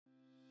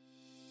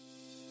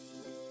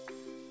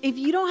If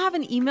you don't have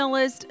an email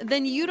list,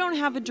 then you don't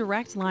have a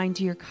direct line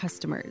to your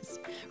customers.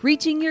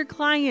 Reaching your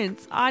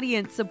clients,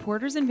 audience,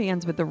 supporters, and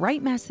fans with the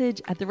right message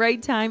at the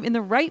right time in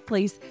the right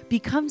place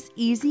becomes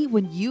easy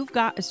when you've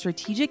got a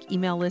strategic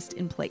email list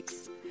in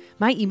place.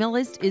 My email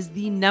list is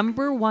the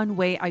number one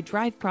way I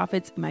drive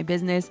profits in my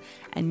business,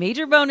 and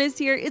major bonus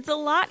here, it's a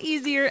lot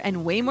easier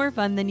and way more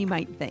fun than you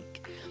might think.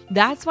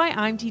 That's why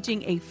I'm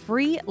teaching a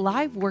free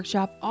live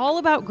workshop all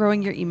about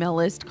growing your email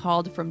list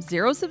called From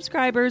Zero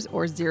Subscribers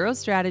or Zero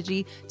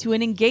Strategy to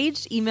an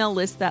Engaged Email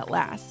List That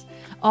Lasts.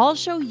 I'll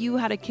show you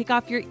how to kick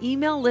off your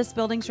email list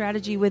building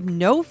strategy with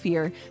no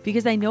fear,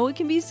 because I know it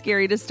can be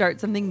scary to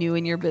start something new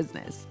in your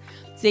business.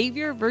 Save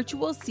your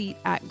virtual seat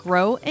at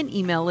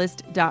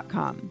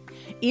growanemaillist.com.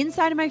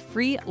 Inside of my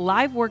free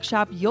live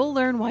workshop, you'll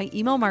learn why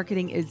email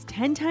marketing is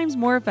 10 times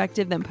more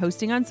effective than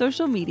posting on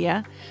social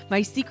media,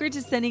 my secret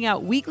to sending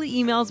out weekly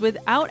emails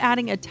without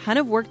adding a ton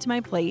of work to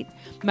my plate,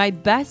 my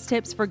best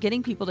tips for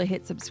getting people to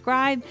hit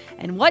subscribe,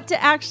 and what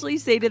to actually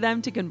say to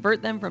them to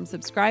convert them from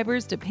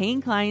subscribers to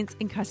paying clients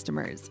and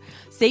customers.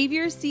 Save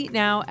your seat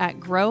now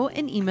at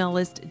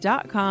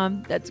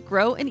growanemaillist.com. That's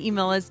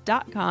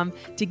growanemaillist.com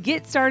to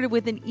get started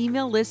with an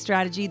email list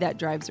strategy that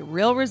drives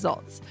real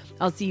results.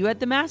 I'll see you at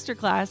the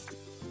masterclass.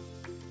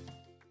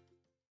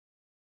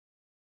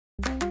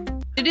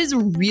 It is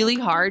really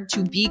hard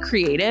to be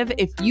creative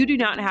if you do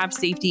not have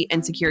safety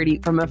and security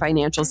from a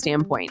financial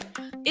standpoint.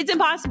 It's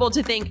impossible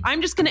to think,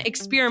 I'm just going to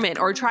experiment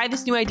or try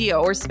this new idea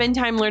or spend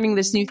time learning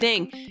this new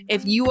thing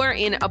if you are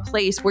in a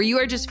place where you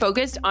are just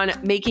focused on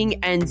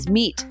making ends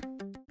meet.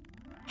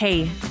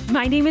 Hey,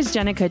 my name is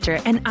Jenna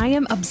Kutcher, and I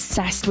am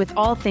obsessed with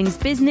all things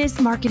business,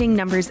 marketing,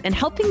 numbers, and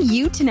helping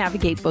you to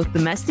navigate both the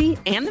messy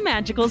and the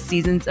magical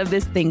seasons of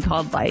this thing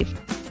called life.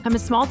 I'm a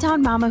small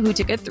town mama who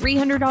took a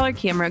 $300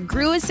 camera,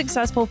 grew a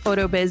successful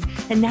photo biz,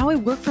 and now I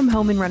work from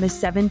home and run a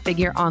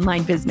 7-figure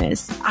online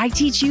business. I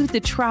teach you the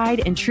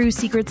tried and true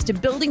secrets to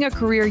building a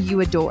career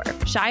you adore.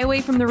 Shy away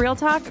from the real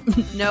talk?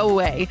 No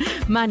way.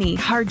 Money,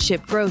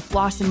 hardship, growth,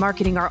 loss, and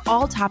marketing are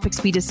all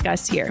topics we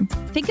discuss here.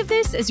 Think of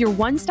this as your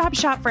one-stop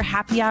shop for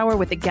happy hour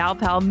with a gal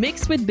pal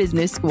mixed with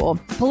business school.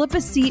 Pull up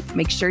a seat,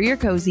 make sure you're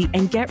cozy,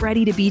 and get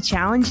ready to be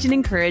challenged and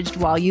encouraged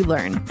while you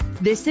learn.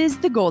 This is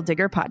the Goal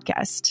Digger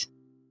Podcast.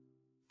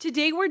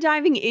 Today, we're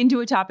diving into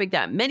a topic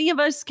that many of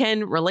us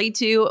can relate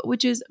to,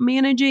 which is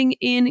managing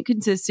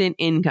inconsistent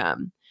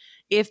income.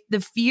 If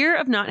the fear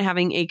of not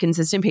having a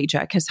consistent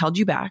paycheck has held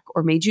you back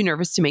or made you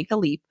nervous to make the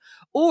leap,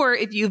 or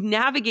if you've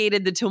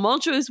navigated the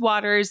tumultuous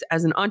waters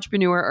as an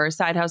entrepreneur or a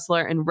side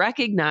hustler and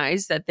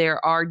recognize that there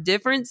are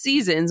different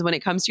seasons when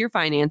it comes to your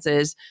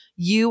finances,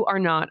 you are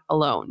not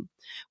alone.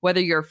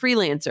 Whether you're a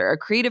freelancer, a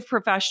creative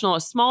professional,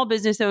 a small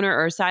business owner,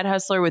 or a side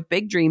hustler with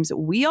big dreams,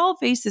 we all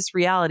face this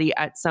reality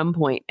at some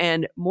point.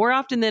 And more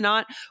often than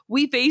not,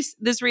 we face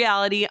this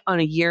reality on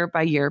a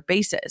year-by-year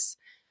basis.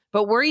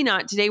 But worry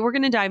not, today we're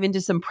going to dive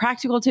into some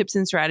practical tips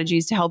and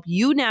strategies to help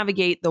you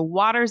navigate the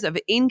waters of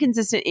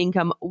inconsistent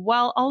income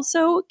while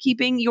also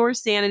keeping your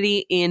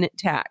sanity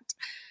intact.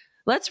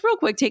 Let's real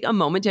quick take a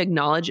moment to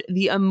acknowledge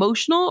the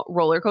emotional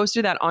roller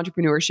coaster that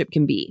entrepreneurship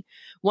can be.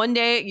 One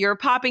day you're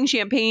popping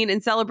champagne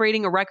and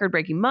celebrating a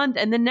record-breaking month,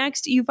 and the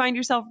next you find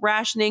yourself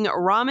rationing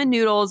ramen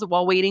noodles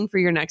while waiting for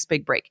your next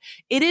big break.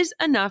 It is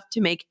enough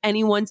to make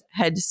anyone's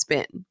head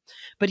spin.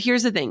 But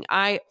here's the thing.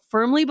 I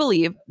firmly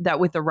believe that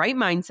with the right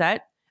mindset,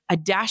 a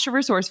dash of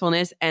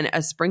resourcefulness, and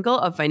a sprinkle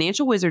of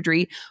financial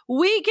wizardry,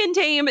 we can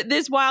tame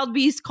this wild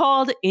beast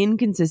called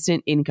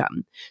inconsistent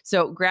income.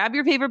 So grab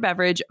your favorite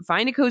beverage,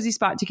 find a cozy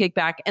spot to kick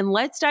back, and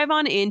let's dive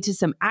on into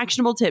some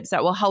actionable tips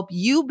that will help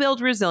you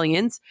build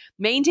resilience,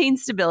 maintain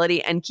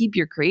stability, and keep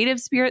your creative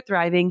spirit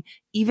thriving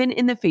even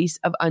in the face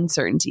of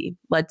uncertainty.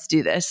 Let's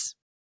do this.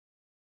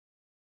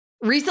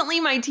 Recently,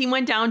 my team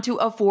went down to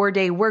a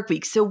 4-day work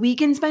week so we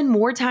can spend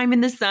more time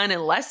in the sun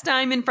and less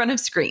time in front of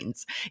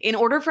screens. In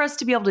order for us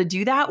to be able to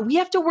do that, we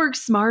have to work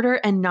smarter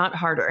and not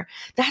harder.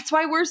 That's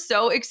why we're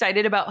so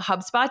excited about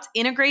HubSpot's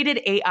integrated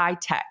AI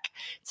tech.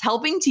 It's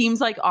helping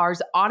teams like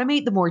ours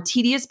automate the more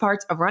tedious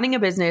parts of running a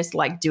business,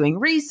 like doing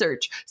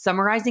research,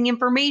 summarizing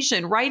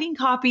information, writing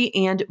copy,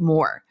 and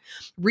more.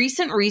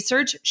 Recent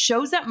research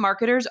shows that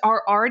marketers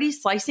are already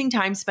slicing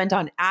time spent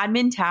on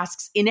admin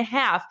tasks in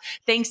half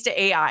thanks to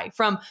AI,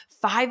 from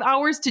 5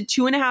 hours to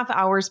 2.5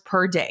 hours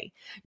per day.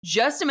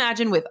 Just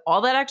imagine with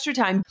all that extra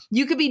time,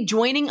 you could be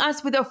joining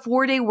us with a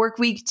 4-day work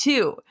week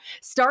too.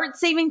 Start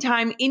saving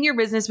time in your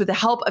business with the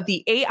help of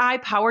the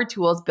AI-powered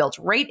tools built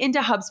right into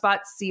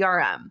HubSpot's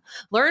CRM.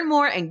 Learn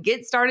more and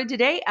get started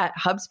today at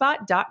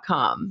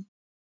HubSpot.com.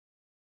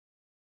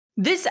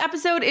 This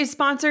episode is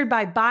sponsored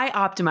by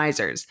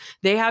Bioptimizers.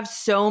 They have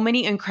so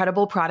many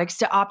incredible products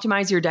to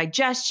optimize your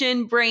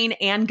digestion, brain,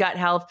 and gut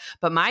health,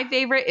 but my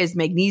favorite is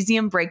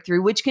Magnesium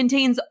Breakthrough, which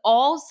contains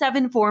all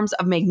 7 forms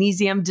of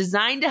magnesium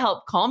designed to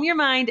help calm your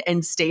mind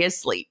and stay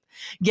asleep.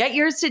 Get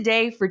yours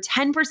today for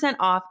 10%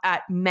 off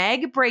at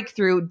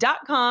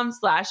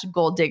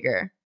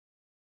magbreakthrough.com/goaldigger.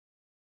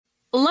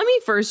 Let me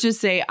first just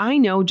say, I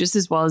know just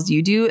as well as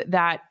you do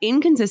that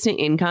inconsistent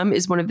income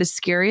is one of the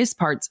scariest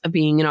parts of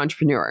being an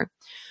entrepreneur.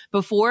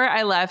 Before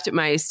I left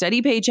my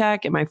steady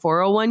paycheck and my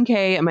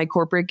 401k and my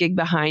corporate gig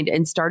behind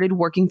and started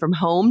working from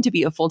home to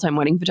be a full-time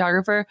wedding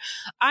photographer,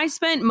 I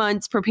spent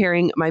months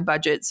preparing my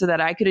budget so that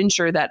I could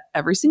ensure that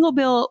every single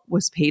bill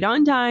was paid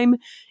on time,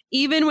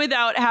 even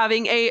without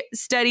having a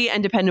steady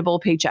and dependable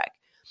paycheck.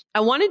 I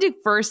wanted to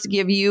first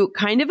give you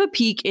kind of a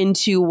peek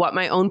into what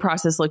my own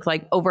process looked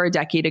like over a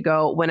decade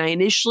ago when I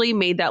initially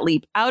made that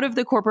leap out of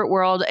the corporate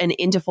world and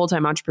into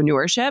full-time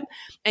entrepreneurship,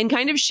 and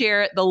kind of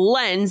share the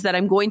lens that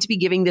I'm going to be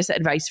giving this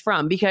advice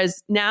from,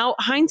 because now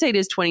hindsight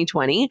is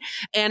 2020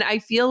 and I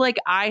feel like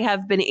I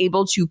have been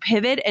able to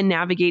pivot and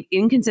navigate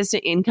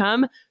inconsistent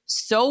income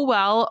so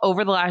well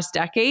over the last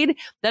decade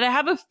that I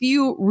have a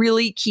few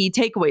really key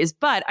takeaways,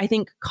 but I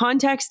think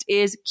context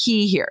is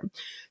key here.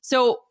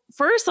 So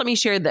first, let me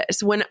share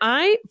this. When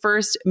I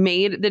first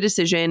made the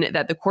decision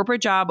that the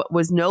corporate job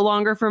was no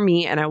longer for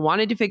me and I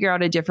wanted to figure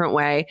out a different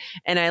way,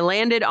 and I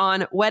landed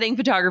on wedding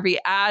photography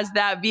as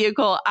that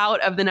vehicle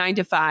out of the 9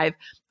 to 5,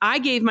 I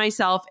gave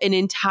myself an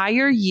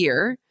entire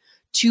year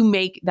to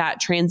make that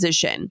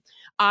transition.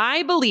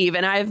 I believe,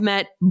 and I've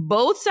met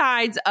both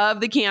sides of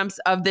the camps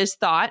of this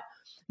thought,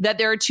 that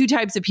there are two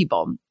types of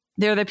people.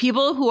 They're the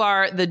people who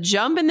are the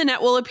jump and the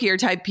net will appear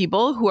type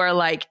people who are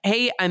like,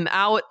 hey, I'm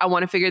out. I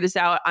want to figure this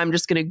out. I'm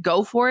just going to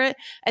go for it.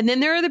 And then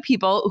there are the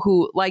people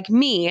who, like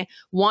me,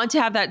 want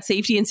to have that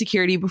safety and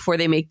security before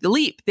they make the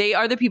leap. They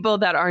are the people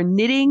that are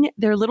knitting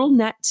their little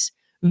net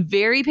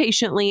very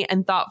patiently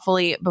and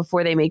thoughtfully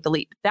before they make the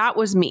leap. That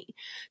was me.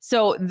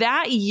 So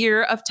that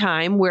year of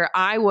time where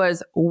I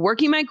was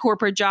working my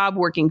corporate job,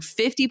 working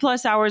 50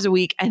 plus hours a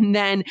week, and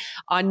then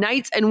on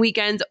nights and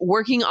weekends,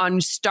 working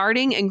on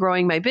starting and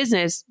growing my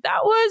business,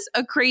 that was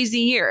a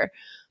crazy year.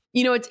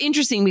 You know, it's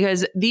interesting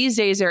because these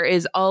days there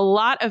is a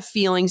lot of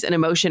feelings and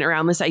emotion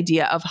around this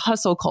idea of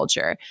hustle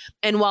culture.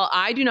 And while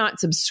I do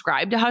not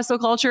subscribe to hustle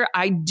culture,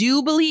 I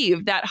do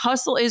believe that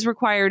hustle is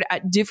required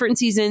at different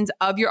seasons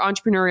of your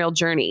entrepreneurial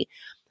journey.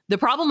 The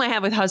problem I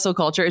have with hustle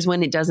culture is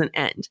when it doesn't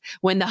end,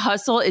 when the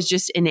hustle is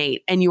just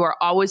innate and you are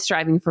always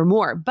striving for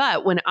more.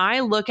 But when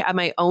I look at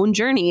my own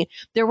journey,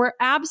 there were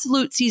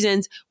absolute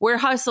seasons where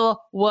hustle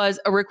was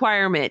a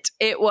requirement.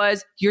 It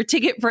was your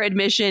ticket for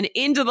admission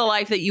into the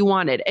life that you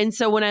wanted. And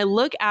so when I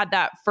look at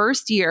that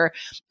first year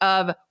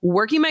of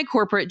working my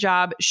corporate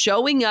job,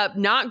 showing up,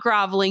 not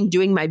groveling,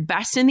 doing my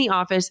best in the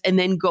office, and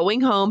then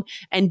going home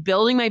and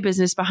building my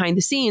business behind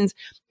the scenes,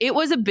 it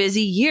was a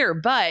busy year,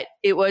 but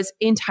it was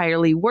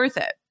entirely worth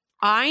it.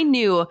 I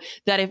knew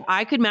that if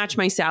I could match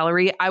my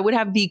salary, I would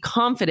have the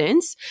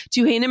confidence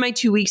to hand in my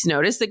 2 weeks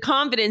notice, the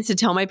confidence to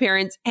tell my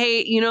parents,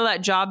 hey, you know,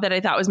 that job that I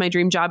thought was my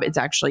dream job, it's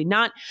actually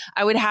not.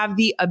 I would have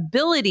the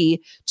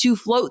ability to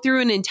float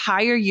through an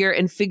entire year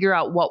and figure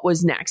out what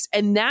was next.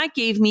 And that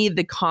gave me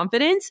the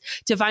confidence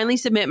to finally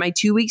submit my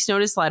 2 weeks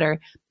notice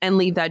letter and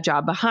leave that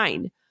job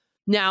behind.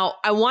 Now,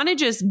 I want to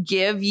just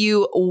give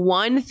you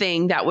one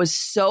thing that was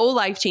so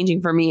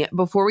life-changing for me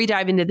before we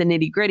dive into the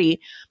nitty-gritty,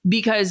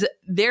 because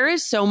there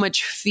is so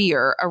much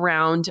fear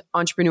around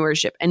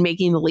entrepreneurship and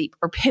making the leap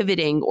or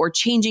pivoting or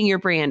changing your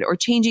brand or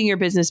changing your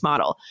business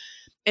model.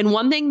 And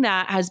one thing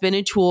that has been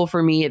a tool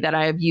for me that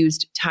I have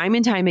used time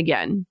and time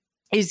again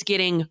is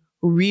getting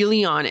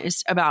really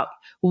honest about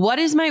what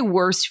is my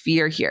worst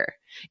fear here.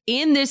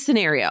 In this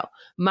scenario,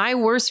 my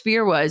worst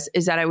fear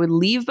is that I would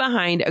leave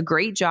behind a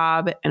great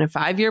job and a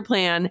 5-year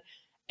plan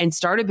and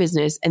start a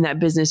business, and that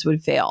business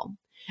would fail.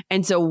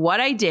 And so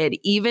what I did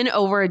even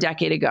over a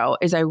decade ago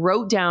is I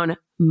wrote down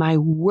my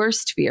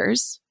worst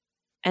fears,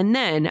 and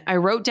then I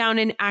wrote down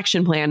an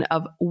action plan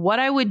of what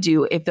I would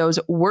do if those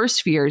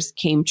worst fears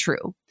came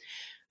true.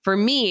 For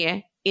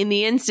me, in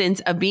the instance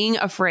of being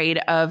afraid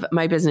of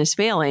my business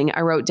failing,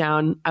 I wrote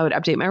down I would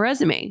update my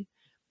resume.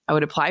 I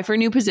would apply for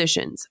new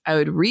positions. I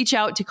would reach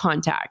out to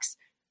contacts.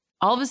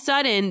 All of a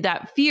sudden,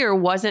 that fear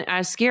wasn't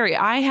as scary.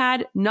 I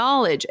had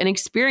knowledge and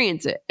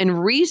experience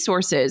and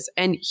resources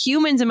and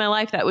humans in my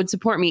life that would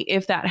support me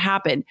if that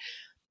happened.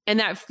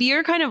 And that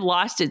fear kind of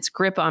lost its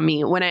grip on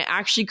me when I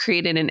actually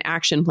created an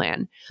action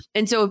plan.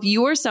 And so if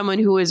you are someone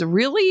who is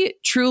really,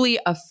 truly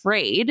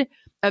afraid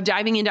of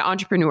diving into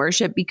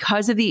entrepreneurship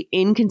because of the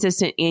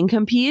inconsistent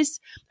income piece,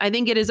 I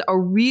think it is a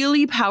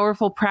really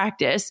powerful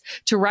practice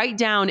to write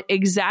down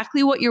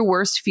exactly what your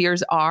worst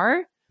fears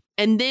are,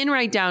 and then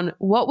write down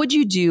what would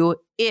you do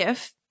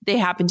if they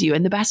happen to you.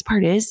 And the best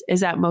part is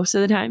that most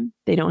of the time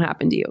they don't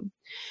happen to you.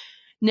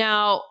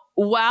 Now,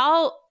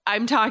 while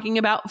I'm talking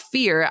about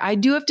fear, I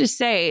do have to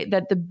say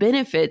that the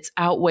benefits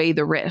outweigh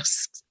the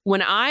risks.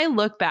 When I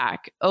look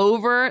back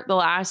over the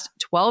last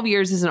 12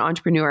 years as an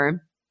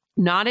entrepreneur,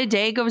 not a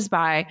day goes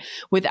by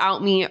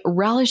without me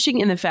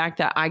relishing in the fact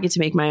that I get to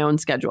make my own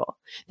schedule,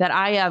 that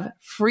I have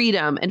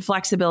freedom and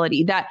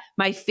flexibility, that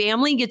my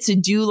family gets to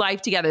do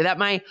life together, that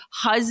my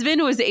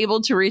husband was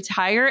able to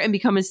retire and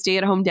become a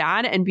stay-at-home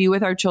dad and be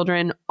with our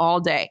children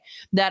all day,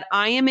 that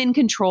I am in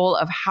control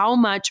of how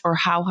much or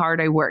how hard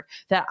I work,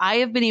 that I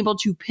have been able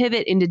to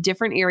pivot into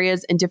different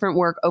areas and different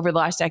work over the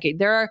last decade.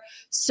 There are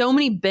so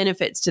many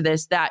benefits to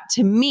this that,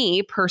 to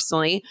me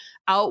personally,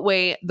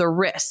 outweigh the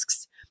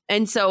risks.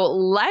 And so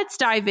let's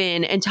dive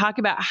in and talk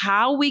about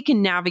how we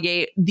can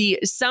navigate the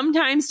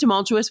sometimes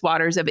tumultuous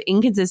waters of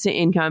inconsistent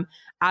income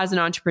as an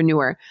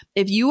entrepreneur.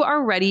 If you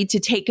are ready to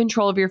take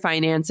control of your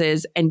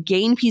finances and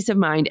gain peace of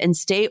mind and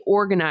stay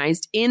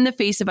organized in the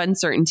face of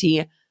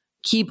uncertainty,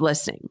 keep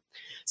listening.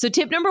 So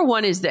tip number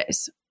 1 is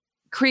this: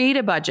 create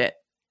a budget.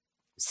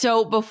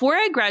 So before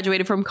I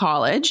graduated from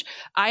college,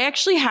 I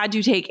actually had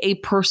to take a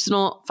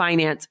personal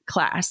finance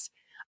class.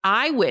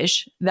 I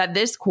wish that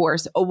this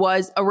course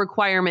was a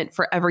requirement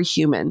for every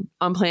human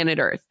on planet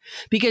Earth,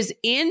 because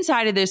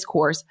inside of this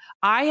course,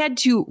 I had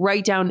to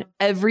write down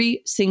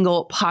every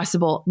single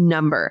possible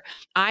number.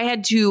 I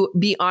had to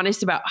be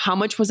honest about how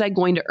much was I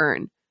going to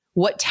earn,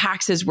 what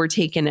taxes were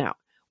taken out,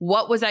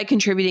 what was I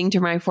contributing to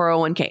my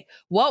 401k,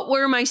 what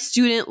were my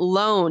student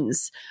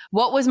loans,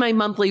 what was my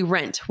monthly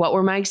rent, what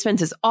were my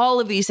expenses, all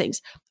of these things.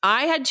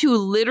 I had to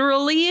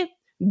literally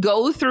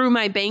go through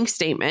my bank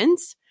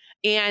statements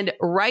and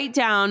write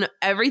down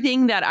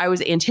everything that I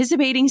was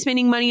anticipating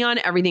spending money on,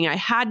 everything I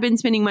had been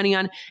spending money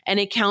on, and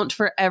account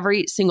for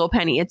every single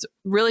penny. It's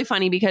really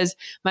funny because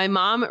my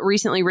mom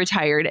recently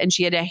retired and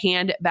she had to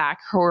hand back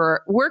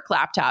her work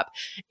laptop,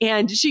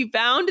 and she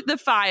found the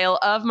file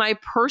of my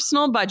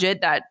personal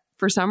budget that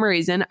for some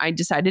reason I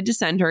decided to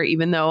send her,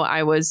 even though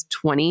I was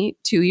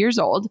 22 years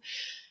old.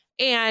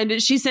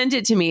 And she sent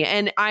it to me.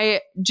 And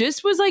I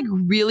just was like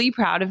really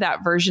proud of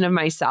that version of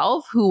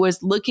myself who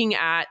was looking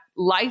at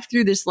life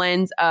through this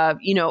lens of,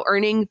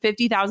 earning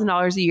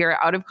 $50,000 a year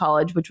out of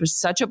college, which was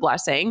such a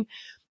blessing,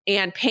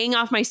 and paying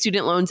off my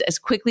student loans as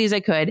quickly as I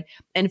could,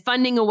 and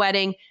funding a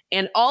wedding,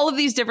 and all of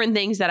these different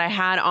things that I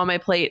had on my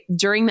plate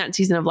during that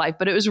season of life.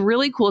 But it was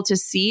really cool to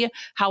see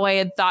how I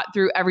had thought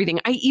through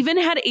everything. I even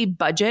had a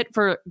budget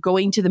for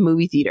going to the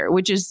movie theater,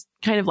 which is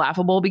kind of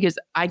laughable because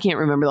I can't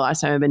remember the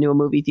last time I've been to a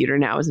movie theater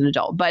now as an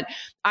adult, but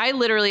I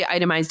literally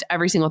itemized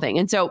every single thing.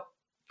 And so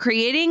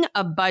creating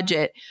a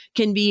budget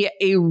can be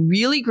a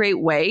really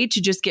great way to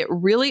just get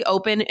really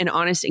open and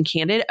honest and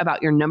candid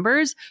about your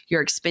numbers,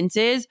 your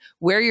expenses,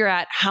 where you're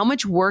at, how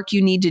much work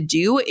you need to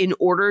do in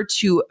order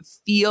to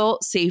feel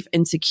safe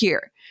and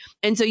secure.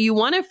 And so you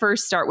want to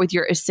first start with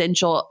your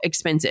essential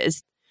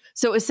expenses.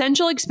 So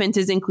essential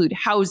expenses include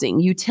housing,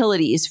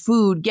 utilities,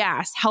 food,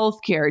 gas,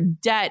 healthcare,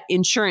 debt,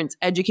 insurance,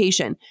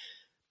 education.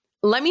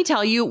 Let me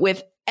tell you,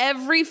 with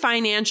every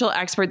financial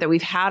expert that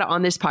we've had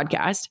on this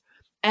podcast,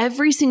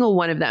 every single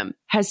one of them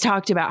has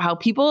talked about how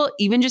people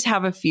even just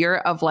have a fear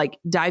of like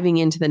diving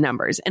into the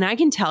numbers. And I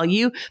can tell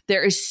you,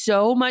 there is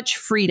so much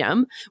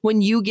freedom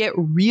when you get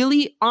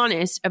really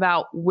honest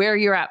about where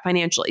you're at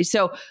financially.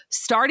 So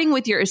starting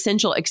with your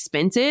essential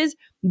expenses,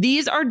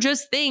 these are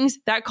just things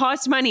that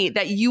cost money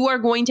that you are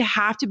going to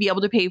have to be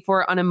able to pay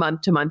for on a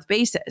month-to-month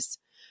basis.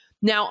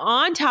 Now,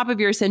 on top of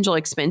your essential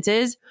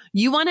expenses,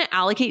 you want to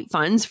allocate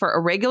funds for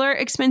irregular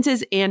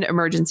expenses and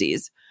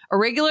emergencies.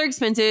 Irregular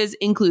expenses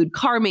include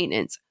car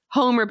maintenance,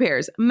 home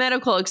repairs,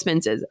 medical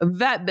expenses,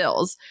 vet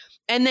bills.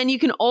 And then you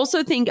can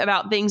also think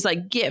about things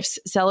like gifts,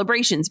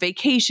 celebrations,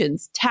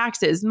 vacations,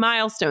 taxes,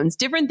 milestones,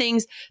 different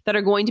things that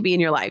are going to be in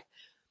your life.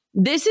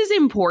 This is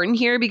important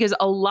here because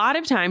a lot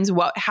of times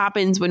what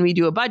happens when we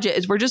do a budget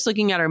is we're just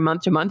looking at our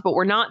month to month, but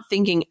we're not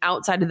thinking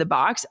outside of the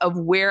box of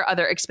where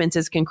other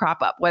expenses can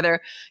crop up,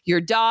 whether your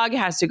dog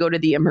has to go to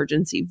the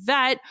emergency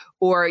vet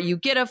or you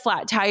get a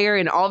flat tire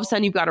and all of a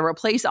sudden you've got to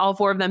replace all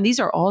 4 of them. These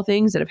are all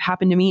things that have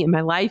happened to me in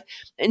my life.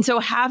 And so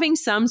having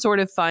some sort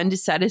of fund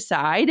set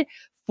aside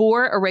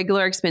for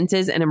irregular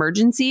expenses and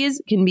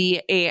emergencies can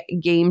be a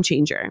game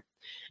changer.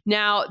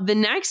 Now, the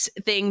next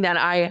thing that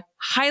I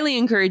highly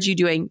encourage you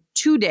doing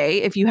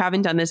today, if you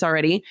haven't done this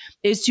already,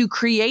 is to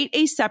create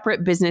a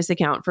separate business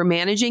account for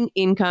managing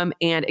income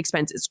and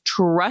expenses.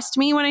 Trust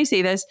me when I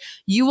say this,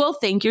 you will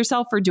thank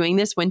yourself for doing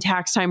this when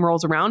tax time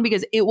rolls around,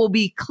 because it will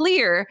be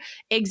clear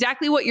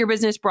exactly what your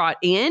business brought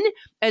in,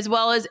 as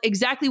well as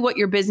exactly what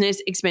your business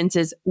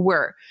expenses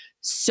were.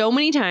 So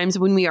many times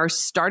when we are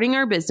starting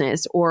our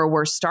business or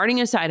we're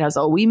starting a side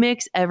hustle, we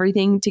mix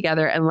everything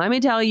together. And let me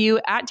tell you,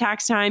 at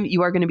tax time,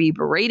 you are going to be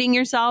berating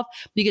yourself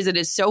because it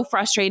is so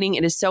frustrating.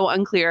 It is so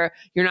unclear.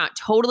 You're not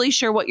totally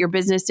sure what your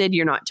business did.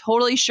 You're not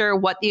totally sure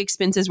what the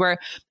expenses were.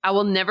 I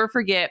will never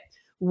forget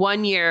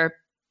one year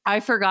I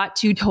forgot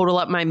to total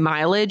up my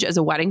mileage as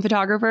a wedding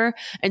photographer.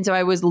 And so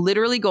I was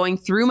literally going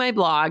through my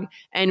blog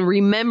and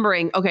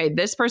remembering, okay,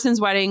 this person's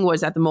wedding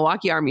was at the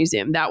Milwaukee Art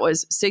Museum. That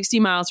was 60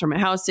 miles from my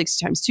house,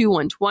 60 times 2,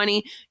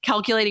 120,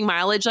 calculating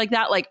mileage like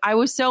that. Like I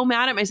was so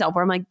mad at myself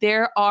where I'm like,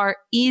 there are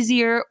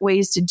easier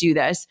ways to do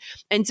this.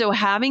 And so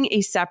having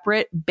a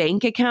separate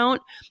bank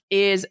account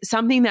is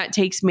something that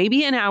takes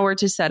maybe an hour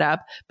to set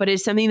up, but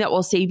is something that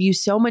will save you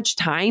so much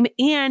time,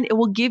 and it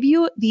will give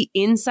you the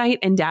insight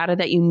and data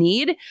that you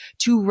need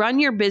to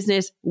run your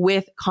business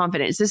with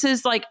confidence. This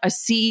is like a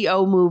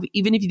CEO move.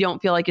 Even if you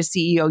don't feel like a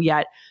CEO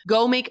yet,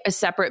 go make a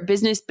separate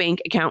business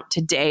bank account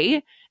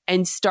today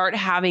and start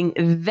having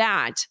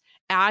that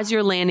as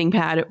your landing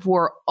pad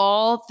for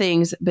all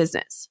things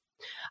business.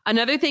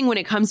 Another thing when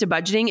it comes to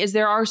budgeting is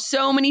there are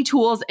so many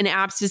tools and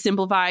apps to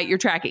simplify your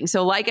tracking.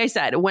 So like I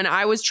said, when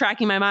I was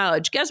tracking my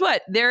mileage, guess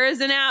what? There is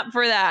an app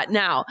for that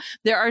now.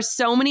 There are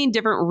so many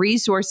different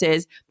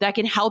resources that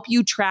can help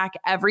you track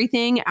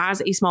everything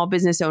as a small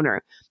business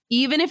owner.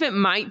 Even if it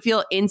might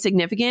feel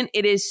insignificant,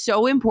 it is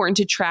so important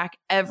to track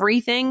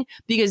everything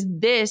because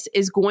this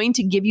is going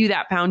to give you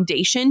that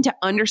foundation to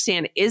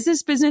understand, is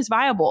this business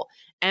viable?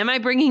 Am I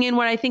bringing in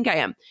what I think I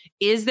am?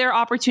 Is there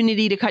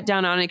opportunity to cut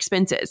down on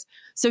expenses?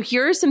 So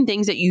here are some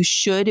things that you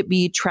should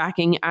be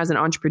tracking as an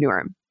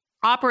entrepreneur.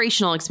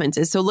 Operational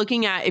expenses. So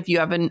looking at if you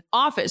have an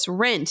office,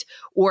 rent,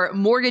 or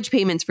mortgage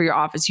payments for your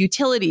office,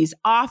 utilities,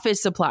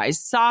 office supplies,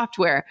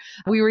 software.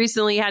 We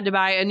recently had to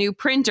buy a new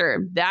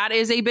printer. That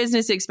is a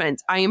business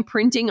expense. I am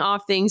printing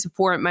off things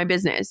for my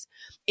business.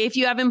 If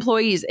you have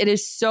employees, it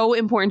is so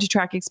important to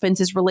track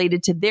expenses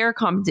related to their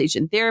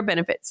compensation, their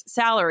benefits,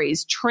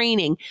 salaries,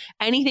 training,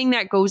 anything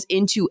that goes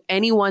into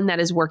anyone that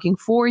is working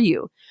for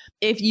you.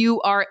 If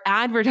you are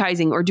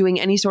advertising or doing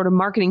any sort of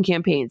marketing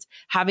campaigns,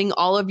 having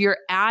all of your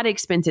ad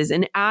expenses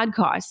and ad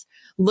costs,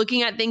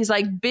 looking at things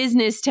like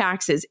business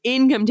taxes,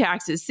 income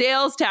taxes,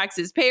 sales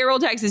taxes, payroll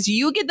taxes,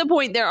 you get the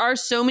point. There are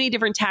so many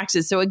different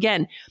taxes. So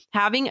again,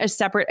 having a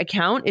separate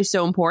account is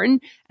so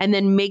important. And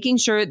then making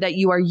sure that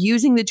you are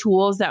using the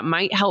tools that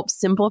might help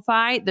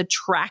simplify the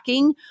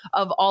tracking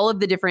of all of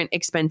the different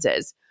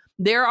expenses.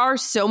 There are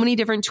so many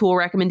different tool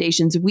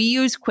recommendations. We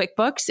use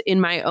QuickBooks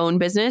in my own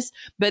business,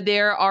 but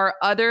there are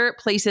other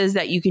places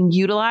that you can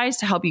utilize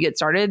to help you get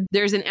started.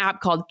 There's an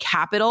app called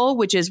Capital,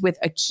 which is with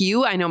a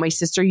Q. I know my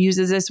sister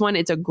uses this one.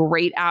 It's a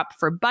great app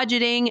for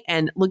budgeting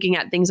and looking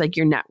at things like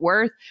your net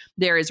worth.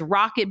 There is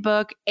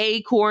Rocketbook,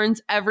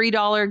 Acorns, Every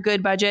Dollar,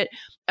 Good Budget.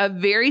 A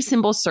very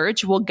simple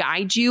search will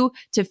guide you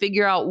to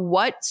figure out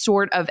what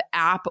sort of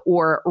app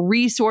or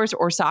resource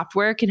or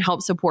software can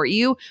help support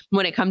you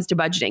when it comes to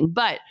budgeting.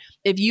 But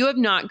if you have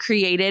not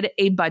created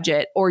a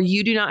budget or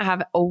you do not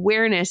have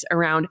awareness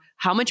around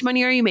how much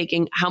money are you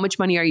making, how much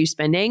money are you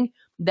spending,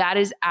 that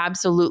is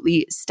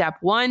absolutely step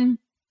one.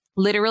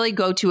 Literally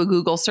go to a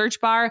Google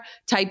search bar,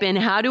 type in,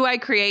 how do I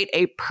create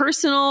a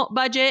personal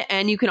budget?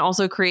 And you can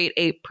also create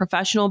a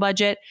professional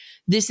budget.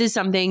 This is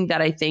something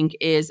that I think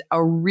is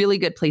a really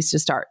good place to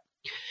start.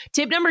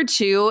 Tip number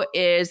 2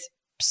 is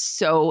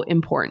so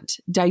important: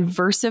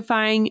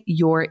 diversifying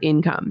your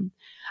income.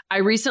 I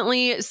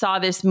recently saw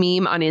this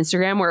meme on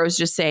Instagram where it was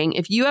just saying,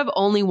 if you have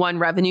only one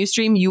revenue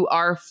stream, you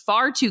are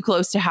far too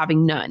close to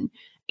having none.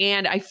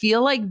 And I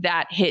feel like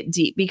that hit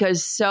deep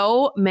because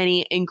so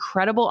many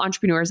incredible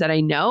entrepreneurs that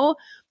I know,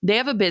 they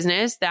have a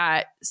business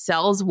that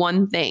sells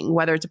one thing,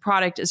 whether it's a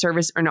product, a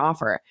service, or an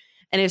offer.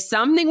 And if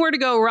something were to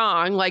go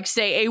wrong, like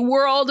say a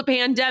world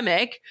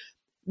pandemic,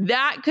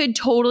 that could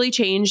totally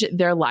change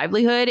their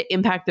livelihood,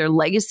 impact their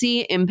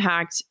legacy,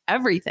 impact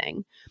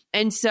everything.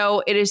 And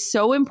so it is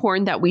so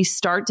important that we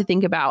start to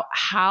think about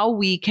how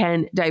we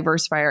can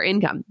diversify our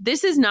income.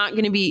 This is not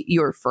going to be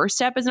your first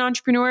step as an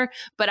entrepreneur,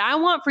 but I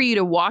want for you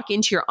to walk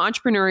into your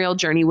entrepreneurial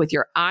journey with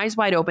your eyes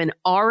wide open,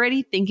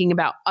 already thinking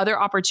about other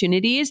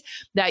opportunities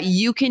that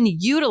you can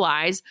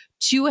utilize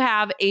to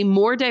have a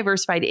more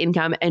diversified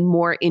income and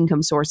more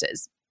income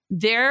sources.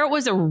 There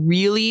was a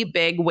really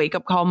big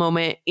wake-up call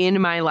moment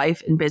in my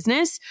life and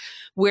business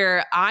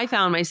where I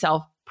found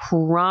myself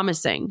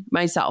promising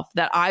myself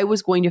that I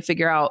was going to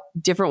figure out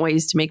different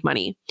ways to make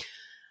money.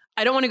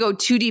 I don't want to go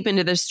too deep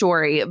into this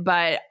story,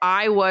 but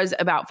I was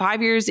about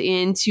 5 years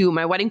into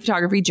my wedding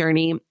photography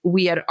journey.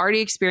 We had already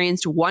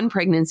experienced one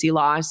pregnancy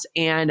loss,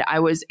 and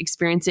I was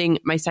experiencing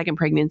my second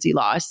pregnancy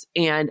loss.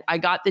 And I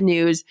got the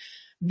news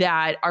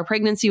that our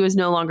pregnancy was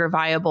no longer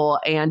viable.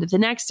 And the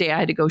next day I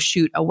had to go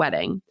shoot a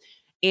wedding.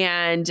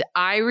 And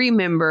I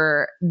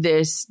remember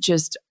this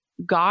just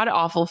god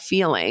awful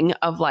feeling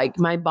of like,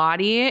 my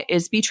body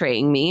is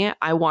betraying me.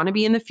 I want to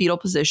be in the fetal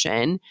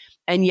position.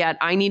 And yet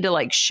I need to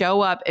like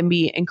show up and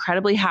be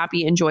incredibly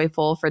happy and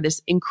joyful for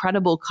this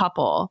incredible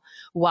couple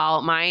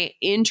while my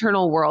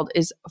internal world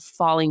is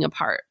falling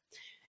apart.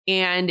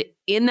 And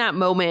in that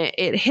moment,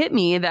 it hit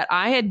me that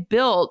I had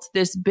built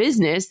this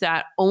business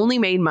that only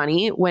made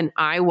money when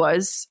I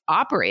was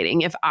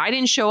operating. If I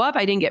didn't show up,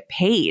 I didn't get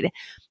paid.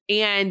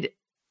 And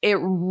it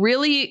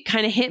really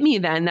kind of hit me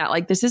then that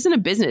like, this isn't a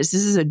business,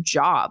 this is a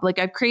job. Like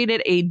I've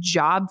created a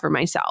job for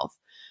myself.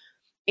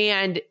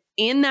 And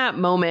in that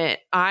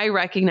moment, I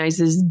recognized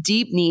this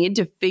deep need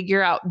to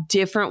figure out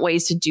different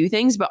ways to do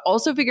things, but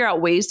also figure out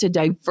ways to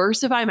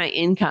diversify my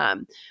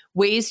income,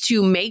 ways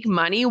to make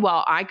money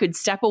while I could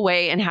step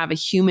away and have a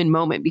human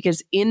moment.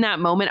 Because in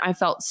that moment, I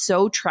felt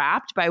so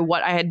trapped by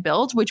what I had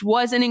built, which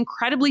was an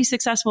incredibly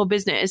successful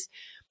business,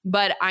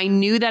 but I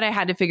knew that I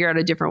had to figure out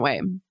a different way.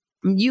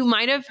 You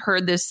might have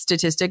heard this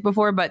statistic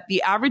before, but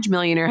the average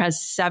millionaire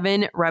has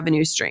 7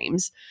 revenue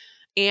streams.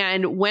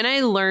 And when I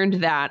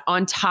learned that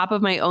on top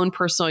of my own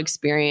personal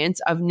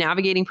experience of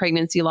navigating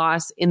pregnancy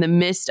loss in the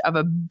midst of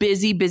a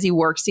busy, busy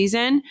work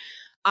season,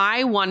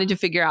 I wanted to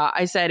figure out,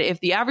 I said, if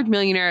the average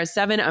millionaire has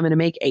 7, I'm going to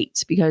make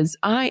 8 because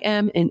I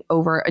am an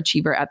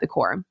overachiever at the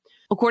core.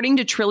 According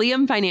to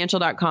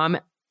TrilliumFinancial.com,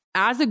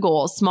 As a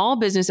goal, small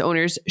business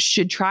owners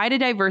should try to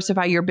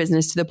diversify your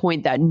business to the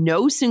point that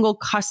no single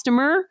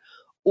customer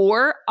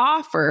or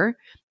offer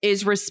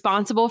is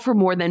responsible for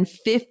more than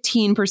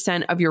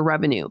 15% of your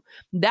revenue.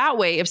 That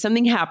way, if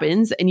something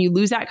happens and you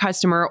lose that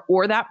customer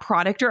or that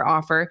product or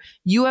offer,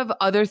 you have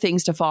other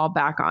things to fall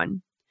back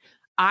on.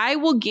 I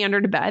will gander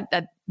to bet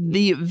that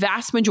the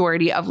vast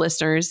majority of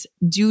listeners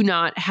do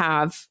not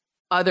have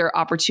other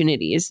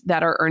opportunities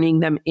that are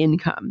earning them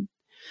income.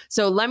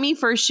 So let me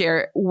first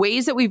share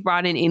ways that we've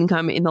brought in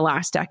income in the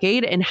last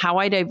decade and how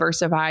I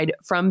diversified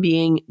from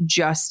being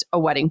just a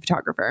wedding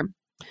photographer.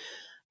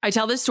 I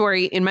tell this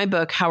story in my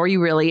book, How Are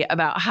You Really?,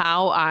 about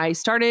how I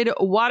started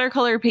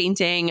watercolor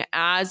painting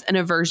as an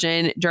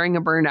aversion during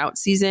a burnout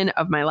season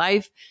of my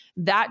life.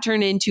 That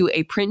turned into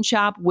a print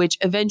shop, which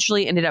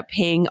eventually ended up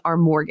paying our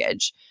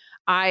mortgage.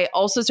 I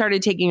also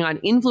started taking on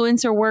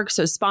influencer work,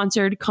 so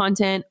sponsored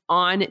content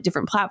on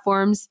different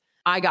platforms.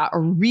 I got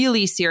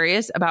really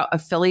serious about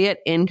affiliate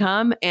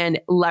income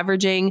and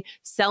leveraging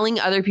selling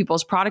other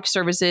people's products,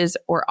 services,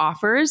 or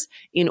offers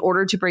in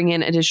order to bring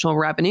in additional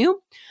revenue.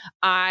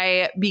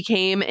 I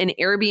became an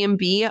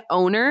Airbnb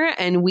owner,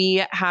 and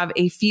we have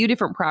a few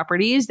different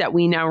properties that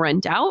we now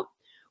rent out.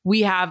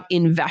 We have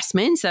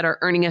investments that are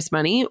earning us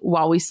money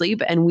while we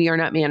sleep, and we are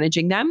not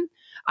managing them.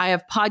 I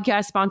have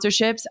podcast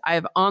sponsorships. I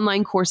have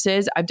online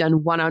courses. I've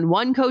done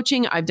one-on-one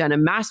coaching. I've done a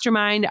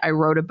mastermind. I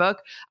wrote a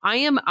book. I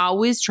am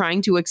always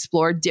trying to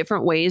explore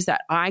different ways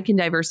that I can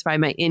diversify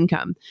my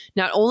income.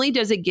 Not only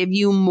does it give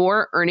you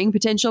more earning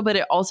potential, but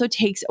it also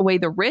takes away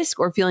the risk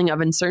or feeling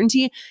of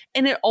uncertainty.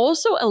 And it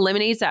also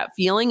eliminates that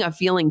feeling of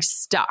feeling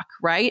stuck,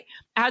 right?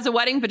 As a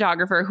wedding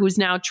photographer who's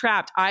now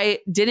trapped, I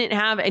didn't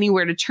have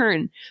anywhere to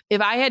turn.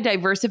 If I had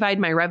diversified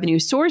my revenue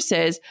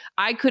sources,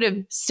 I could have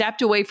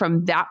stepped away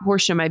from that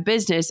portion of my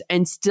business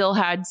and still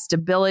had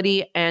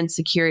stability and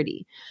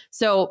security.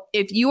 So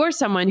if you are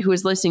someone who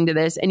is listening to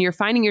this and you're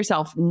finding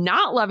yourself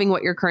not loving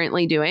what you're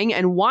currently doing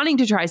and wanting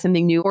to try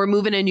something new or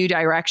move in a new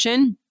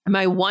direction,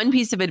 my one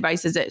piece of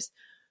advice is this: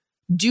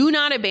 do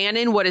not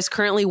abandon what is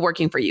currently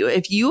working for you.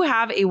 If you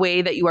have a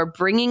way that you are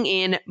bringing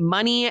in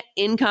money,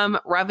 income,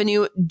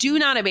 revenue, do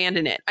not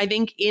abandon it. I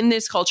think in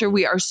this culture,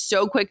 we are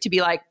so quick to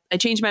be like, I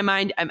changed my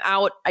mind. I'm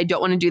out. I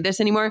don't want to do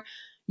this anymore.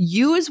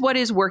 Use what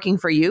is working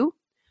for you.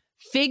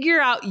 Figure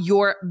out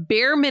your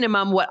bare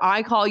minimum, what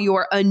I call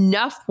your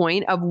enough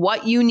point of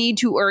what you need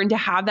to earn to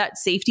have that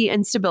safety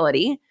and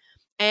stability.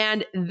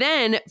 And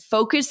then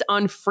focus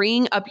on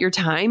freeing up your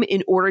time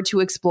in order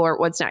to explore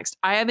what's next.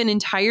 I have an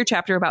entire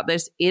chapter about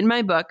this in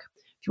my book.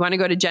 If you want to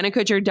go to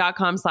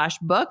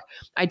jennakutcher.com/book,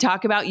 I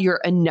talk about your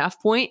enough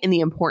point and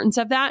the importance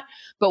of that.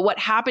 But what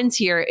happens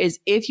here is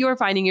if you're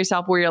finding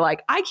yourself where you're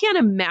like, I can't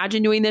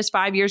imagine doing this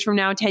 5 years from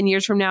now, 10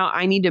 years from now,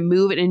 I need to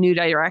move in a new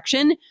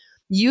direction.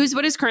 Use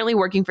what is currently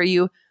working for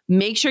you.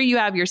 Make sure you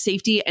have your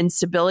safety and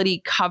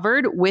stability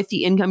covered with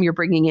the income you're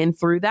bringing in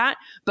through that,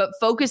 but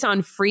focus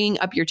on freeing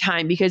up your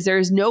time because there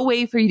is no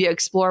way for you to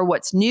explore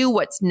what's new,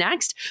 what's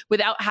next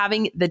without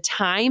having the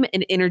time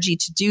and energy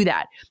to do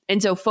that.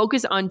 And so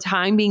focus on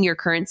time being your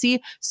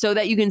currency so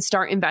that you can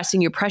start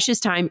investing your precious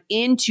time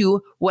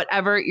into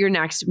whatever your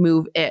next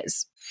move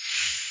is.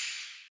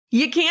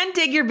 You can't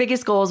dig your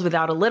biggest goals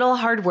without a little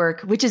hard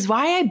work, which is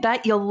why I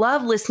bet you'll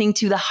love listening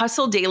to the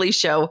Hustle Daily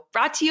Show,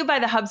 brought to you by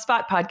the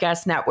HubSpot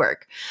Podcast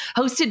Network.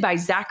 Hosted by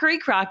Zachary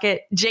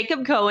Crockett,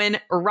 Jacob Cohen,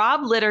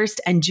 Rob Litterst,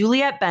 and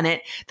Juliet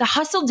Bennett, the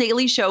Hustle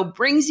Daily Show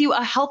brings you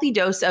a healthy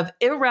dose of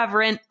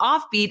irreverent,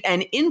 offbeat,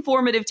 and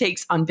informative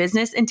takes on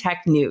business and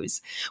tech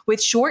news.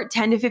 With short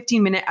 10 to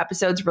 15-minute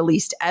episodes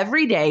released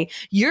every day,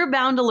 you're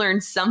bound to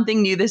learn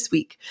something new this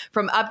week.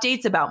 From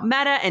updates about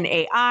Meta and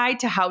AI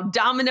to how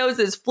Domino's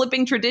is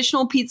flipping traditional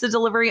pizza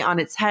delivery on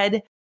its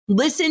head.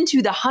 Listen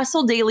to the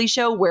Hustle Daily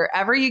Show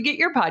wherever you get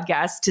your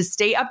podcasts to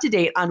stay up to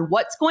date on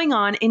what's going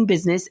on in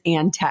business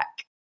and tech.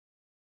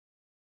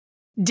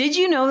 Did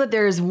you know that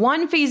there is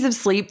one phase of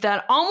sleep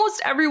that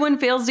almost everyone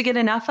fails to get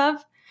enough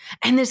of?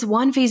 And this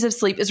one phase of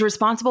sleep is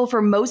responsible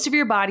for most of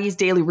your body's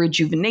daily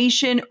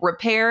rejuvenation,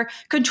 repair,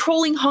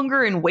 controlling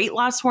hunger and weight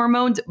loss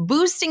hormones,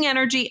 boosting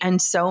energy,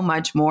 and so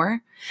much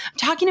more. I'm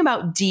talking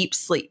about deep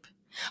sleep.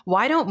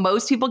 Why don't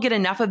most people get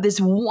enough of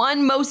this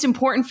one most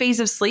important phase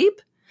of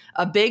sleep?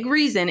 A big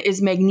reason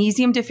is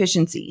magnesium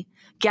deficiency.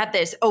 Get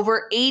this,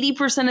 over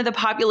 80% of the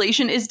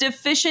population is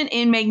deficient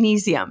in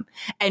magnesium.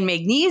 And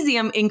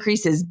magnesium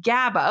increases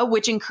GABA,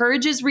 which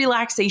encourages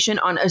relaxation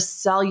on a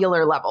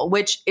cellular level,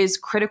 which is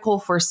critical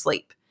for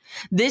sleep.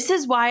 This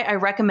is why I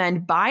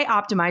recommend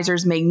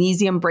Bioptimizer's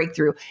Magnesium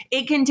Breakthrough.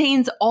 It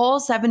contains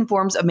all 7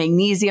 forms of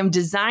magnesium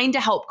designed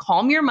to help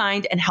calm your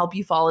mind and help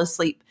you fall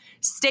asleep,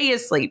 stay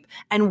asleep,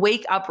 and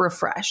wake up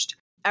refreshed.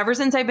 Ever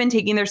since I've been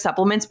taking their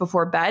supplements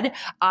before bed,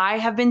 I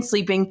have been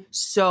sleeping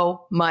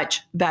so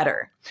much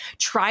better.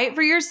 Try it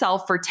for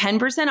yourself for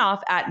 10%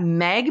 off at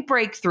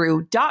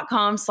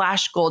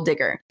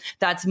megbreakthrough.com/goaldigger.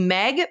 That's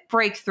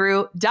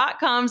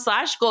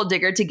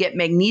megbreakthrough.com/goaldigger to get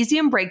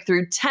Magnesium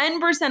Breakthrough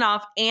 10%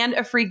 off and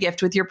a free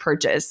gift with your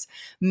purchase.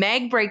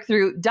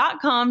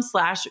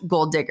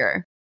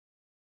 megbreakthrough.com/goaldigger.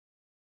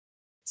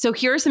 So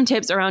here are some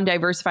tips around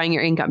diversifying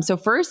your income. So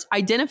first,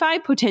 identify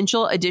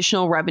potential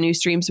additional revenue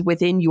streams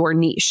within your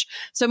niche.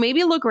 So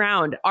maybe look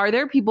around. Are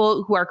there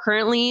people who are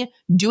currently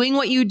doing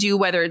what you do,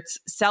 whether it's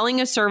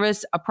selling a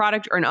service, a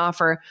product, or an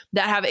offer,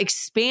 that have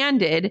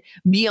expanded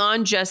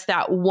beyond just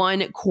that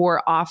one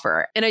core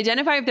offer? And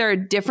identify if there are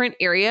different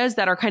areas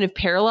that are kind of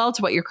parallel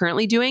to what you're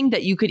currently doing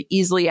that you could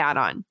easily add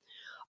on.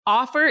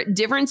 Offer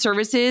different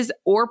services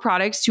or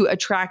products to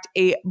attract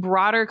a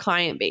broader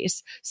client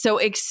base. So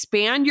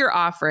expand your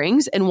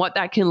offerings and what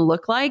that can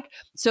look like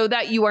so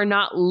that you are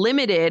not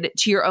limited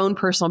to your own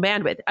personal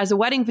bandwidth. As a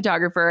wedding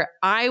photographer,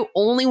 I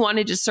only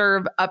wanted to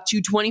serve up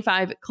to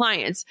 25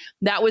 clients.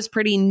 That was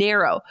pretty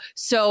narrow.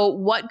 So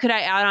what could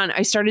I add on?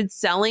 I started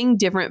selling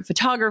different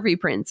photography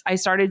prints. I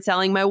started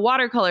selling my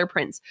watercolor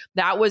prints.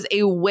 That was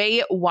a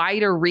way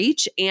wider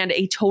reach and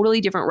a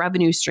totally different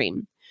revenue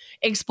stream.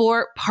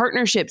 Explore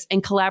partnerships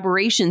and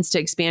collaborations to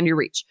expand your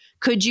reach.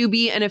 Could you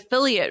be an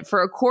affiliate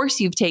for a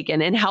course you've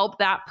taken and help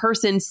that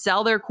person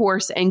sell their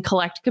course and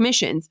collect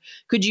commissions?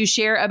 Could you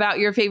share about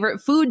your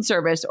favorite food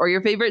service or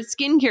your favorite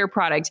skincare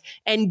product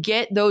and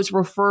get those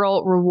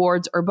referral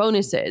rewards or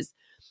bonuses?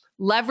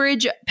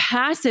 Leverage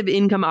passive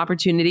income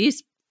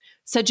opportunities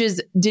such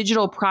as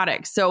digital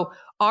products. So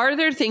are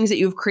there things that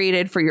you've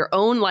created for your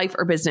own life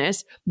or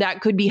business that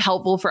could be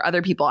helpful for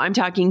other people? I'm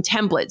talking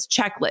templates,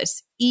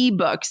 checklists,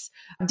 ebooks,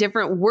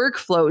 different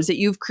workflows that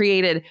you've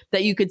created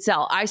that you could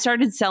sell. I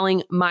started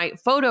selling my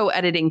photo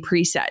editing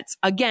presets.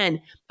 Again,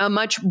 a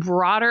much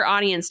broader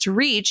audience to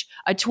reach,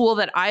 a tool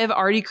that I have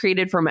already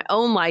created for my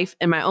own life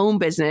and my own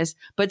business,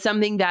 but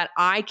something that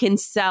I can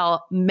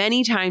sell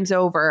many times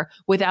over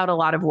without a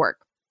lot of work.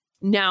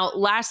 Now,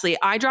 lastly,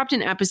 I dropped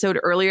an episode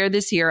earlier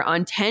this year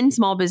on 10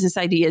 small business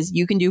ideas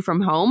you can do from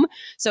home.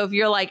 So if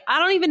you're like, I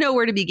don't even know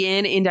where to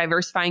begin in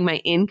diversifying my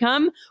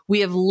income,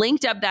 we have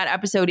linked up that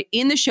episode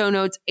in the show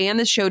notes and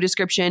the show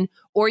description,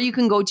 or you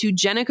can go to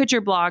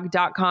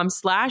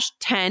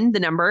jennakutcherblog.com/10, the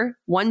number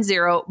 10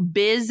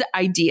 biz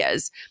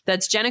ideas.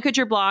 That's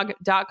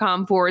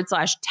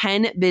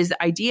jennakutcherblog.com/10 biz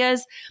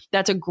ideas.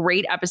 That's a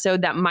great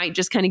episode that might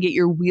just kind of get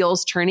your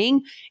wheels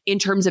turning in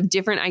terms of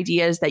different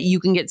ideas that you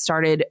can get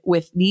started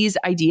with these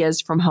ideas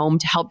from home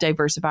to help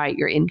diversify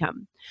your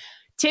income.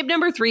 Tip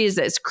number 3 is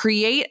this: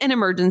 create an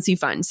emergency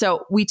fund.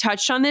 So we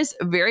touched on this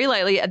very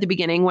lightly at the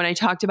beginning when I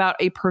talked about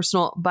a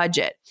personal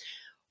budget.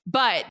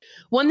 But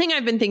one thing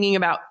I've been thinking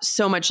about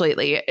so much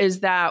lately is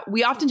that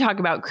we often talk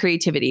about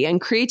creativity,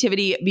 and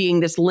creativity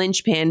being this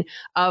linchpin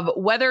of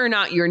whether or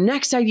not your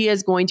next idea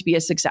is going to be a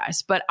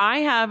success. But I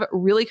have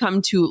really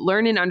come to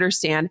learn and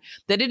understand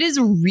that it is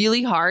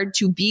really hard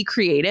to be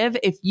creative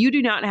if you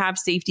do not have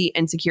safety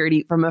and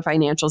security from a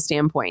financial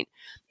standpoint.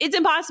 It's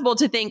impossible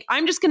to think,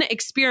 I'm just going to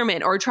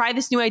experiment or try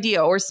this new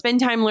idea or spend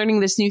time learning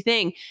this new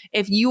thing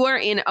if you are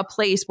in a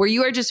place where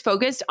you are just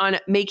focused on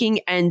making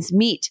ends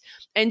meet.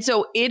 And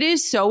so it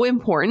is so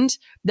important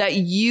that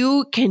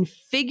you can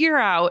figure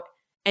out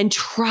and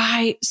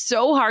try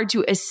so hard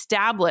to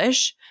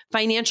establish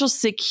financial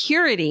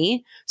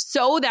security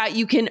so that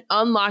you can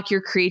unlock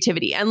your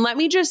creativity. And let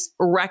me just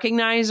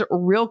recognize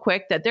real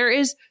quick that there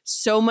is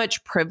so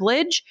much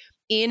privilege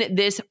in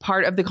this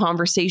part of the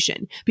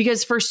conversation,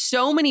 because for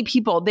so many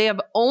people, they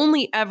have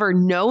only ever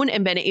known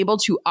and been able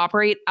to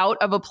operate out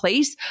of a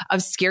place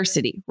of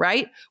scarcity,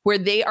 right? Where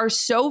they are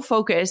so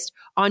focused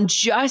on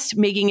just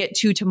making it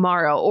to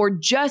tomorrow or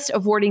just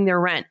avoiding their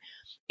rent.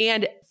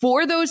 And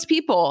for those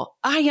people,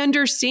 I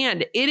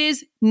understand it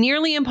is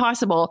nearly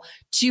impossible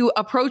to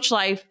approach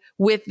life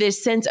with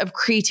this sense of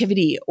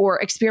creativity or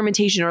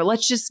experimentation, or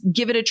let's just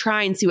give it a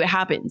try and see what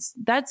happens.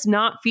 That's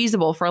not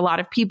feasible for a lot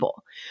of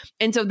people.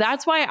 And so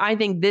that's why I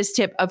think this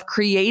tip of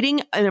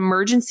creating an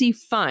emergency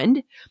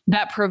fund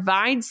that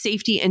provides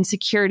safety and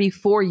security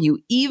for you,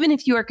 even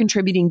if you are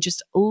contributing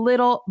just a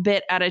little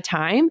bit at a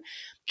time,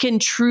 can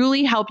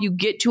truly help you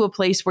get to a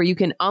place where you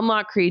can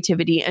unlock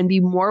creativity and be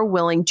more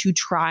willing to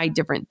try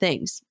different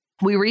things.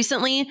 We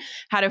recently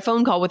had a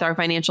phone call with our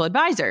financial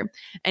advisor,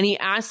 and he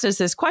asked us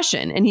this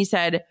question, and he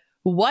said,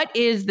 what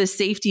is the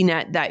safety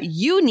net that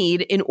you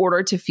need in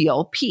order to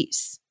feel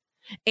peace?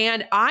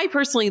 And I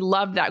personally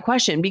loved that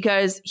question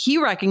because he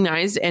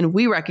recognized, and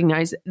we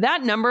recognize,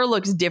 that number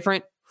looks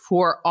different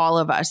for all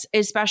of us,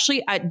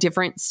 especially at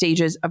different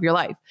stages of your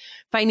life.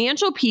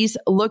 Financial peace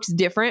looks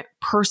different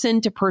person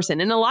to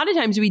person. And a lot of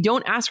times we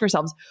don't ask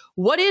ourselves,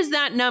 what is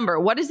that number?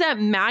 What is that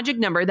magic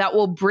number that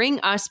will bring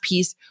us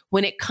peace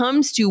when it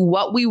comes to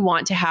what we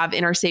want to have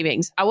in our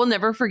savings? I will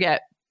never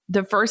forget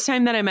the first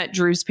time that I met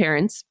Drew's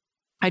parents.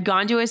 I'd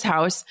gone to his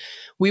house.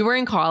 We were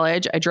in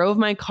college. I drove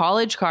my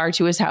college car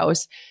to his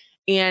house,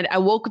 and I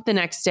woke up the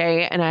next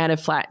day and I had a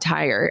flat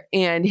tire.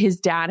 And his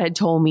dad had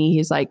told me,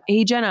 he's like,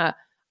 hey, Jenna,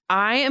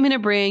 I am going to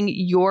bring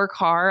your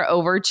car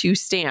over to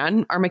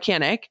Stan, our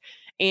mechanic,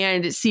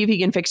 and see if he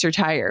can fix your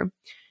tire.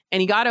 And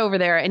he got over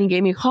there and he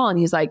gave me a call and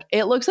he's like,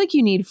 it looks like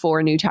you need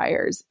 4 new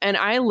tires. And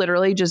I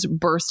literally just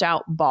burst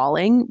out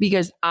bawling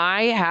because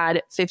I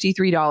had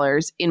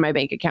 $53 in my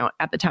bank account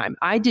at the time.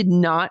 I did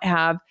not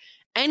have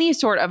any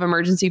sort of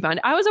emergency fund.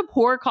 I was a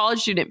poor college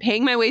student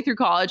paying my way through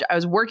college. I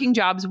was working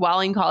jobs while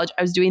in college.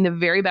 I was doing the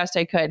very best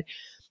I could.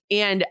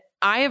 And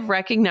I have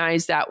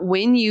recognized that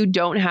when you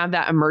don't have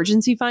that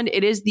emergency fund,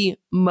 it is the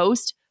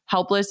most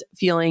helpless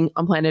feeling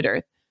on planet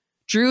Earth.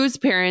 Drew's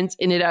parents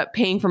ended up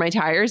paying for my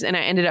tires and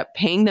I ended up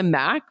paying them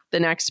back the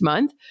next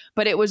month.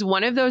 But it was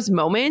one of those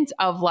moments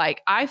of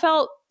like, I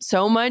felt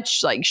so much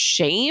like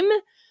shame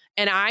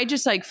and I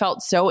just like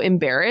felt so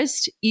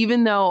embarrassed,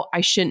 even though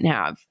I shouldn't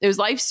have. It was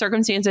life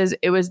circumstances.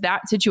 It was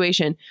that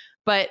situation.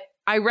 But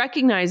I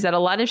recognize that a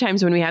lot of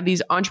times when we have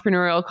these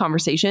entrepreneurial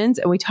conversations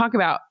and we talk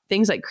about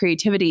things like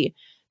creativity,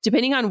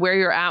 depending on where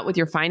you're at with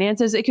your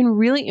finances, it can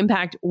really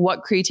impact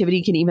what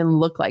creativity can even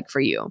look like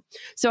for you.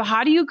 So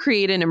how do you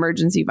create an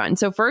emergency fund?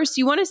 So first,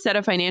 you want to set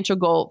a financial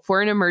goal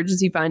for an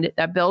emergency fund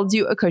that builds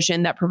you a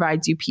cushion that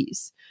provides you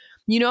peace.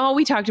 You know how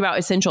we talked about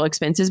essential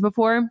expenses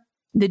before?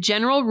 The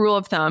general rule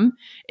of thumb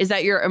is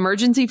that your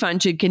emergency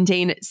fund should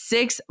contain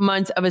 6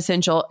 months of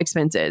essential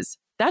expenses.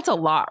 That's a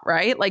lot,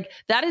 right? Like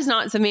that is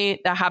not something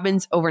that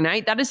happens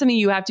overnight. That is something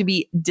you have to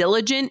be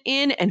diligent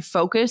in and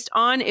focused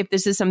on if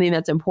this is something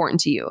that's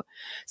important to you.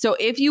 So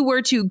if you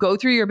were to go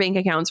through your bank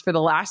accounts for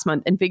the last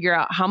month and figure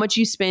out how much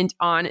you spent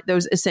on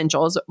those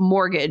essentials,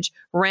 mortgage,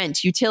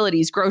 rent,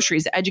 utilities,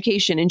 groceries,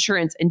 education,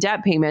 insurance, and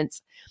debt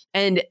payments,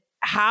 and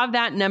have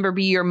that number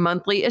be your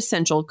monthly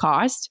essential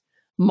cost,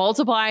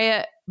 multiply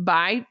it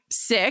by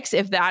 6,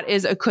 if that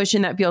is a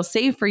cushion that feels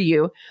safe for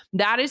you,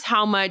 that is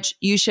how much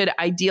you should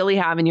ideally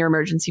have in your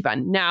emergency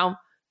fund. Now,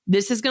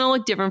 this is going to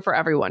look different for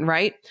everyone,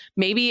 right?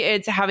 Maybe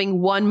it's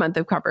having 1 month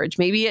of coverage.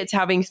 Maybe it's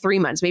having 3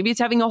 months. Maybe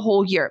it's having a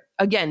whole year.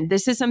 Again,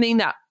 this is something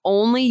that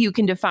only you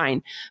can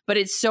define, but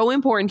it's so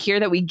important here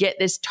that we get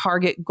this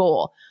target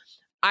goal.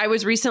 I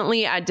was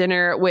recently at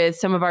dinner with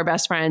some of our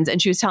best friends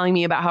and she was telling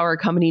me about how her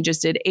company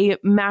just did a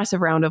massive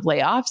round of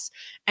layoffs.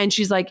 And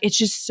she's like, it's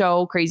just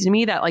so crazy to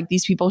me that like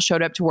these people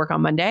showed up to work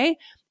on Monday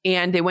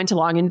and they went to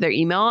log into their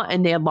email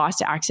and they had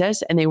lost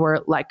access and they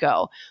were let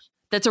go.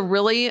 That's a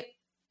really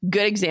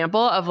good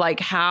example of like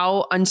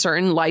how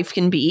uncertain life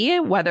can be,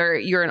 whether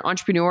you're an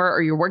entrepreneur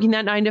or you're working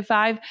that 9 to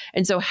 5.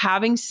 And so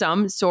having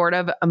some sort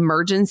of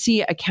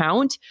emergency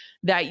account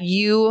that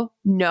you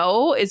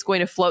know is going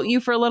to float you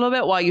for a little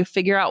bit while you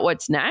figure out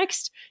what's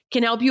next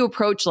can help you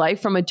approach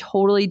life from a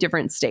totally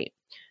different state.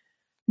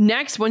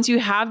 Next, once you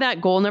have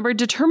that goal number,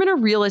 determine a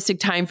realistic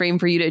time frame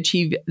for you to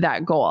achieve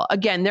that goal.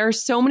 Again, there are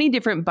so many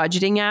different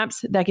budgeting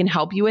apps that can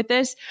help you with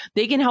this.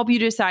 They can help you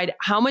decide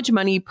how much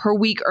money per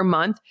week or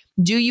month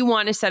do you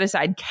want to set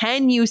aside?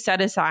 Can you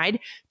set aside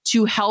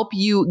to help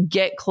you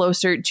get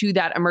closer to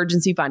that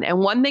emergency fund? And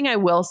one thing I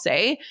will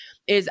say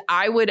is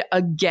I would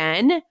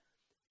again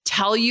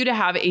tell you to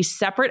have a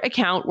separate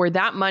account where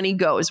that money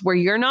goes, where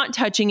you're not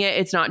touching it.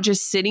 It's not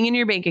just sitting in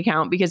your bank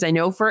account, because I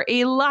know for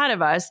a lot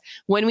of us,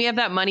 when we have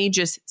that money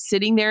just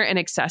sitting there and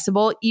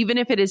accessible, even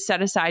if it is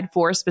set aside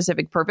for a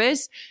specific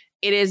purpose,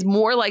 it is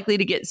more likely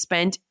to get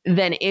spent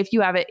than if you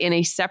have it in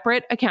a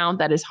separate account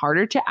that is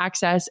harder to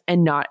access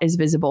and not as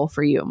visible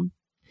for you.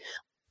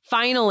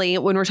 Finally,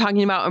 when we're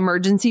talking about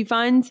emergency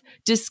funds,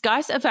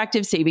 discuss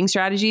effective saving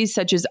strategies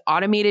such as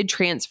automated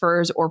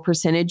transfers or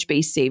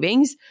percentage-based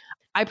savings.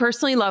 I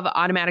personally love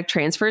automatic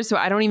transfers, so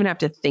I don't even have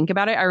to think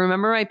about it. I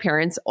remember my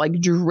parents like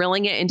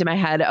drilling it into my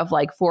head of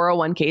like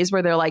 401ks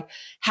where they're like,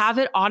 have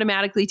it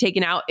automatically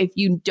taken out. If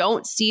you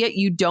don't see it,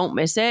 you don't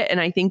miss it. And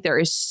I think there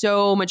is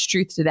so much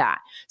truth to that.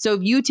 So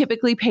if you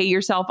typically pay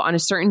yourself on a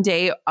certain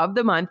day of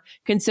the month,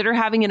 consider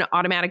having an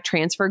automatic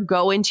transfer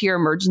go into your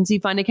emergency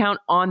fund account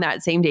on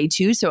that same day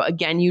too. So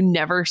again, you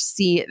never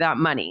see that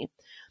money.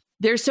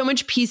 There's so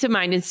much peace of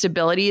mind and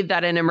stability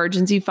that an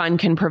emergency fund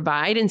can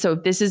provide. And so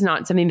if this is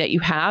not something that you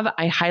have,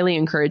 I highly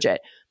encourage it.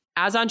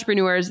 As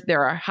entrepreneurs,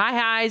 there are high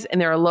highs and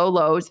there are low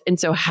lows. And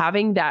so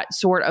having that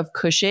sort of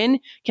cushion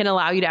can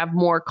allow you to have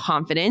more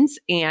confidence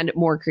and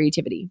more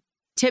creativity.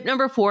 Tip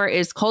number 4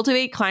 is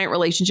cultivate client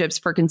relationships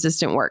for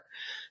consistent work.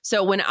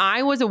 So when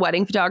I was a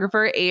wedding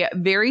photographer, a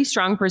very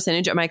strong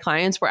percentage of my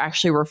clients were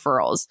actually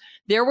referrals.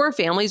 There were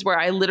families where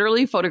I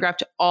literally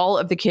photographed all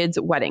of the kids'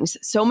 weddings.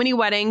 So many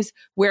weddings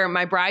where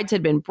my brides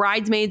had been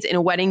bridesmaids in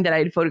a wedding that I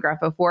had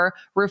photographed before.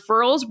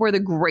 Referrals were the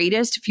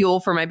greatest fuel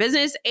for my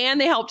business, and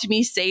they helped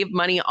me save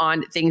money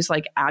on things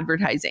like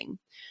advertising.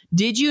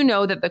 Did you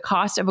know that the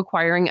cost of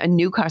acquiring a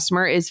new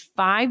customer is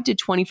 5 to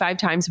 25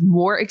 times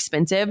more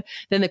expensive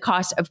than the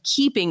cost of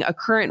keeping a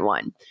current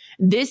one?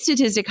 This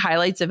statistic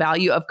highlights the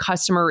value of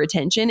customer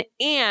retention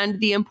and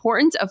the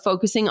importance of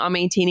focusing on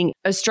maintaining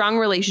a strong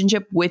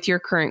relationship with your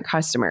current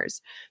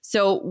customers.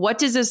 So what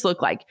does this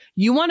look like?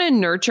 You want to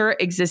nurture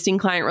existing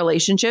client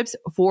relationships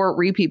for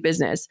repeat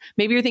business.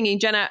 Maybe you're thinking,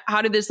 Jenna,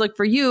 how did this look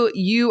for you?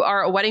 You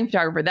are a wedding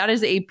photographer. That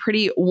is a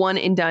pretty one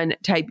and done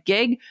type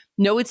gig.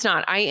 No, it's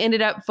not. I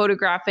ended up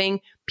photographing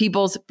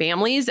people's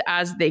families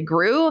as they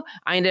grew.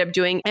 I ended up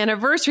doing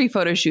anniversary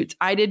photo shoots.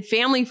 I did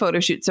family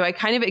photo shoots. So I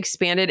kind of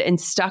expanded and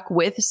stuck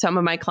with some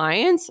of my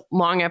clients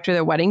long after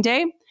their wedding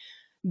day.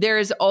 There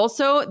is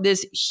also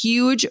this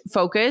huge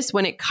focus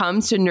when it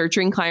comes to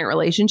nurturing client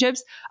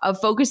relationships of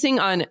focusing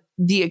on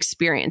the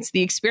experience.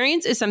 The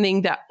experience is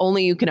something that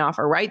only you can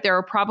offer, right? There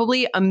are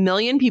probably a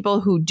million people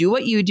who do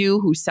what you do,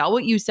 who sell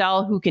what you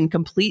sell, who can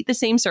complete the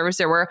same service.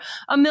 There were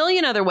a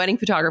million other wedding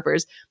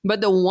photographers,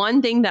 but the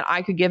one thing that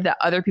I could give that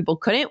other people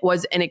couldn't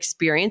was an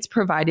experience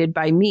provided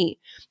by me.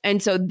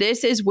 And so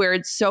this is where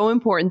it's so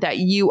important that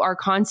you are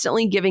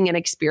constantly giving an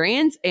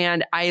experience.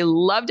 And I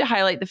love to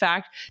highlight the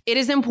fact it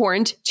is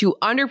important to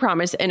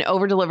underpromise and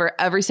overdeliver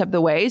every step of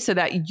the way so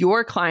that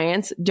your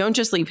clients don't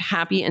just leave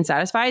happy and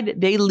satisfied,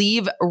 they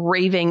leave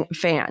raving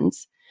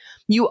fans.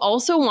 You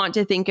also want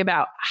to think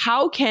about,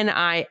 how can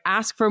I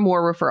ask for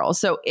more referrals?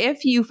 So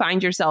if you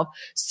find yourself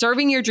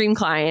serving your dream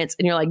clients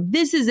and you're like,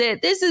 this is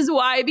it, this is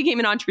why I became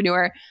an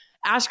entrepreneur,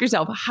 ask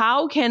yourself,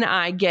 how can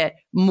I get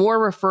more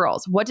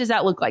referrals? What does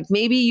that look like?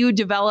 Maybe you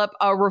develop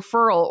a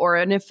referral or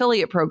an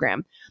affiliate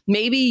program.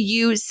 Maybe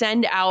you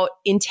send out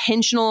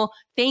intentional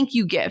thank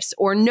you gifts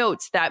or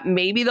notes that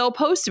maybe they'll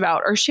post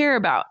about or share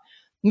about.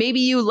 Maybe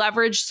you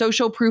leverage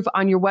social proof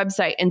on your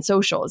website and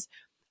socials.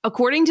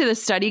 According to the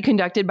study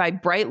conducted by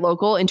Bright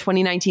Local in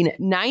 2019,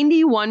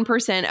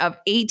 91% of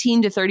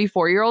 18 to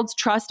 34-year-olds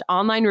trust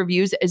online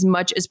reviews as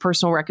much as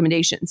personal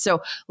recommendations.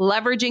 So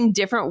leveraging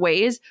different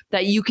ways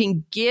that you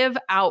can give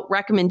out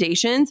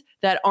recommendations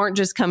that aren't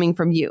just coming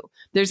from you.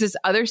 There's this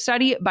other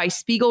study by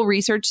Spiegel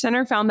Research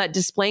Center found that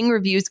displaying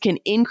reviews can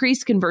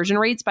increase conversion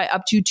rates by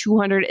up to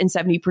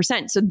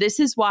 270%. So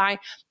this is why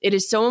it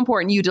is so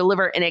important you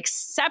deliver an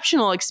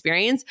exceptional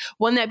experience,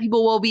 one that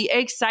people will be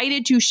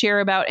excited to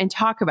share about and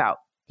talk about.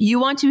 You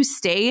want to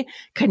stay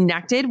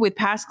connected with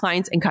past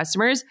clients and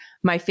customers.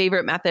 My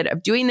favorite method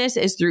of doing this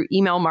is through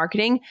email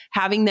marketing,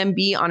 having them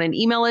be on an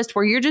email list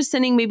where you're just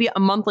sending maybe a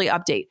monthly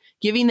update,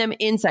 giving them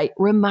insight,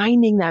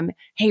 reminding them,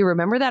 hey,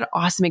 remember that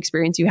awesome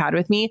experience you had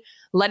with me?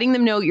 Letting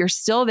them know you're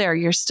still there,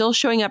 you're still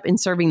showing up and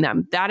serving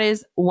them. That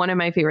is one of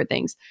my favorite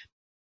things.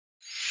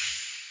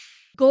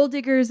 Goal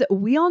diggers,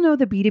 we all know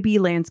the B2B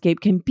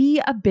landscape can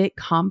be a bit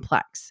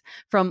complex.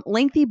 From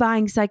lengthy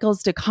buying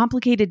cycles to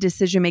complicated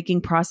decision-making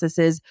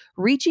processes,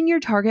 reaching your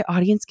target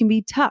audience can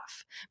be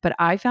tough. But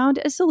I found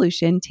a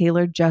solution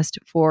tailored just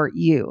for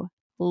you: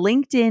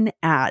 LinkedIn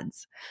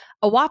ads.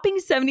 A whopping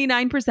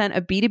 79%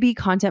 of B2B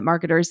content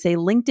marketers say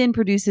LinkedIn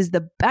produces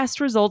the best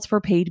results for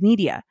paid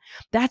media.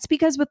 That's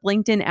because with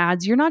LinkedIn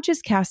ads, you're not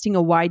just casting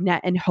a wide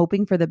net and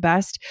hoping for the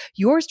best,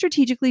 you're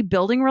strategically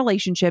building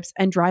relationships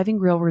and driving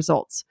real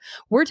results.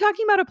 We're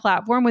talking about a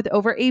platform with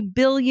over 1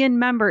 billion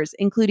members,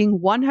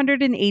 including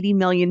 180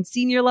 million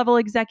senior level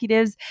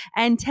executives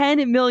and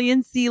 10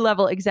 million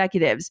C-level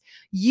executives.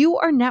 You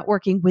are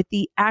networking with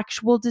the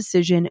actual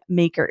decision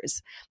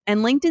makers.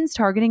 And LinkedIn's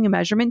targeting and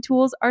measurement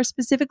tools are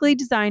specifically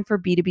designed for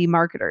B2B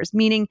marketers,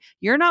 meaning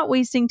you're not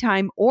wasting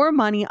time or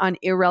money on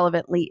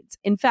irrelevant leads.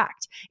 In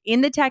fact,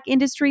 in the tech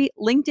industry,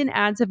 LinkedIn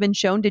ads have been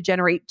shown to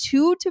generate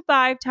 2 to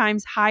 5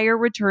 times higher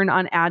return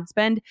on ad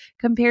spend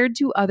compared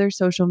to other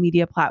social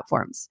media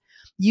platforms.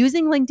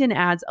 Using LinkedIn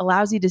ads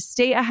allows you to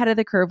stay ahead of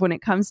the curve when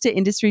it comes to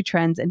industry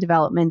trends and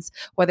developments,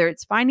 whether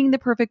it's finding the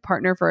perfect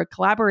partner for a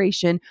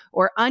collaboration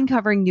or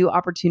uncovering new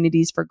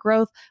opportunities for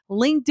growth.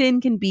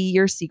 LinkedIn can be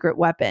your secret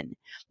weapon.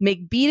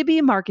 Make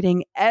B2B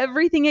marketing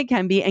everything it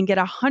can be and get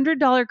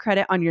 $100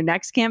 credit on your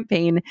next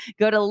campaign.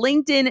 Go to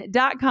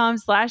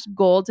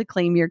linkedin.com/goal to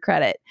claim your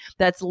credit.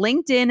 That's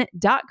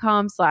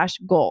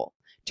linkedin.com/goal.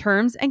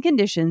 Terms and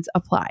conditions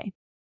apply.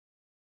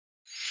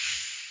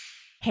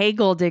 Hey,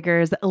 goal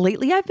diggers.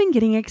 Lately, I've been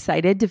getting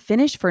excited to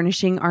finish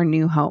furnishing our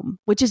new home,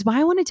 which is why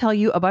I want to tell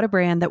you about a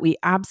brand that we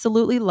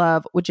absolutely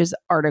love, which is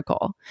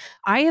Article.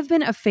 I have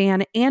been a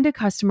fan and a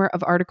customer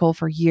of Article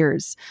for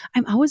years.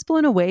 I'm always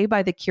blown away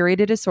by the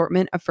curated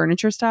assortment of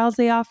furniture styles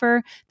they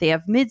offer. They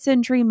have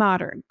mid-century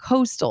modern,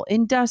 coastal,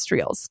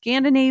 industrial,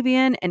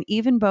 Scandinavian, and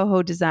even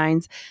boho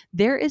designs.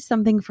 There is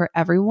something for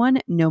everyone,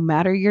 no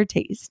matter your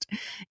taste.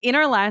 In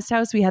our last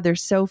house, we had their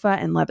sofa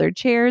and leather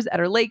chairs. At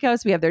our lake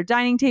house, we have their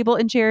dining table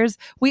and chairs.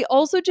 We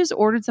also just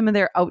ordered some of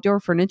their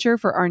outdoor furniture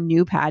for our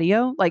new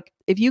patio. Like,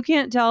 if you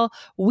can't tell,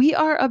 we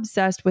are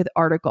obsessed with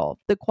Article.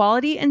 The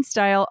quality and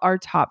style are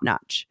top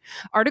notch.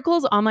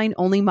 Article's online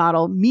only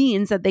model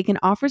means that they can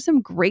offer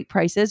some great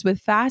prices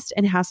with fast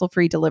and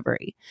hassle-free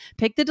delivery.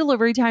 Pick the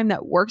delivery time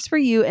that works for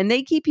you, and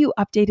they keep you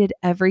updated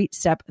every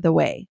step of the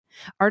way.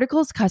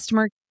 Article's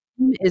customer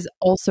is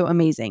also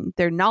amazing.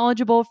 They're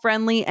knowledgeable,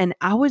 friendly, and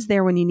always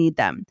there when you need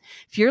them.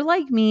 If you're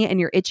like me and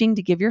you're itching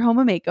to give your home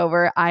a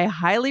makeover, I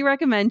highly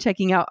recommend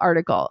checking out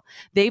Article.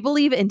 They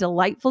believe in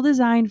delightful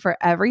design for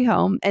every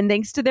home, and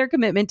thanks to their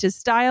commitment to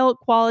style,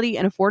 quality,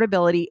 and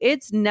affordability,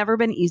 it's never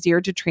been easier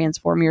to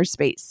transform your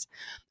space.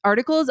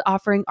 Article is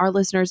offering our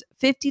listeners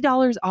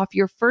 $50 off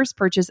your first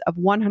purchase of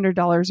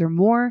 $100 or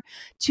more.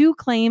 To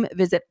claim,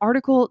 visit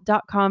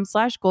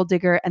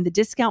article.com/goaldigger and the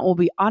discount will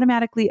be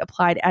automatically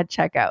applied at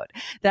checkout.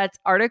 That's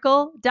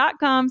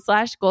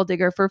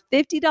article.com/goaldigger for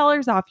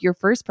 $50 off your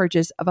first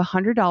purchase of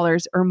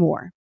 $100 or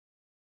more.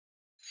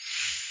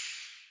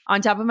 On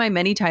top of my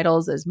many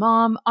titles as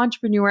mom,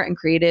 entrepreneur, and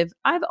creative,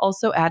 I've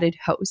also added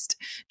host.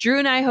 Drew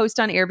and I host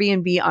on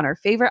Airbnb on our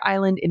favorite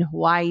island in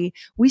Hawaii.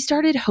 We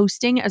started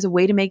hosting as a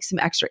way to make some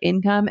extra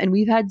income, and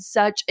we've had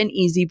such an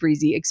easy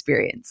breezy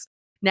experience.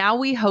 Now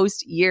we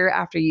host year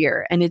after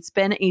year, and it's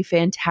been a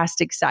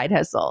fantastic side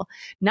hustle.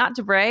 Not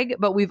to brag,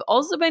 but we've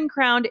also been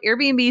crowned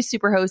Airbnb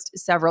Superhost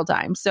several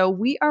times, so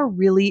we are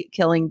really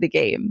killing the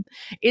game.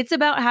 It's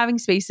about having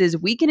spaces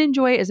we can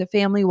enjoy as a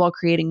family while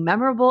creating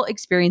memorable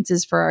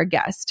experiences for our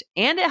guests,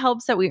 and it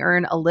helps that we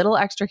earn a little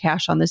extra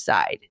cash on the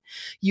side.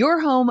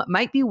 Your home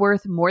might be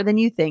worth more than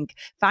you think.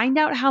 Find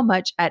out how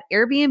much at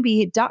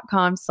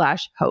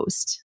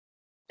airbnb.com/host.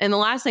 And the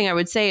last thing I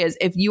would say is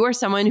if you are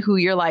someone who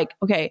you're like,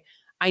 okay,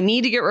 I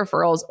need to get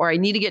referrals or I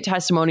need to get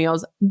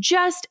testimonials,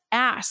 just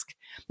ask.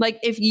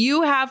 Like if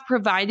you have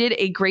provided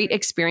a great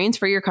experience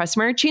for your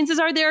customer, chances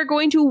are they're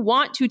going to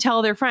want to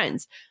tell their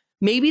friends.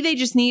 Maybe they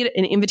just need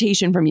an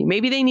invitation from you.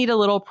 Maybe they need a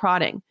little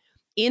prodding.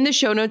 In the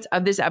show notes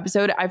of this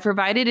episode, I've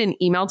provided an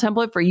email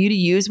template for you to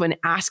use when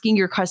asking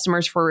your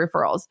customers for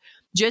referrals.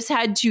 Just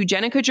head to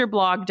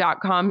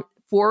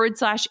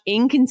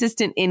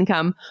jennakutcherblog.com/inconsistent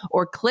income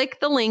or click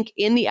the link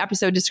in the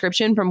episode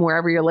description from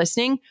wherever you're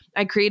listening.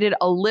 I created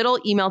a little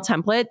email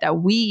template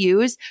that we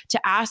use to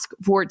ask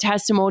for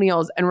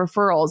testimonials and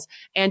referrals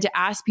and to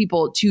ask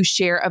people to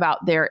share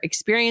about their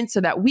experience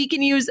so that we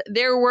can use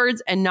their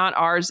words and not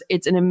ours.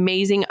 It's an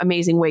amazing,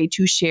 amazing way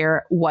to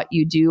share what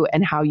you do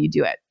and how you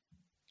do it.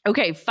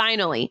 Okay,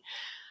 finally,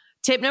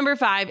 tip number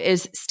 5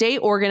 is stay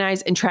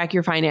organized and track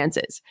your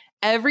finances.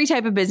 Every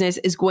type of business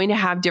is going to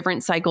have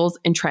different cycles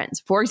and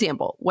trends. For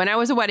example, when I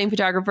was a wedding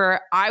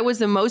photographer, I was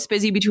the most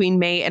busy between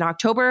May and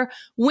October.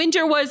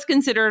 Winter was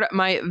considered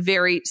my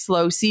very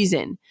slow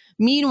season.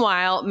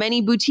 Meanwhile,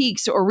 many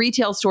boutiques or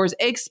retail stores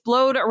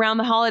explode around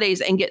the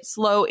holidays and get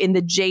slow in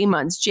the J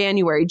months,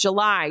 January,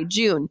 July,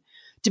 June.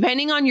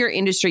 Depending on your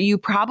industry, you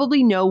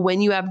probably know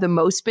when you have the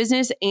most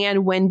business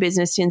and when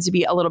business tends to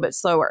be a little bit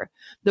slower.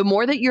 The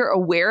more that you're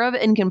aware of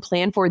and can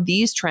plan for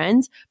these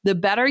trends, the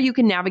better you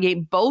can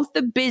navigate both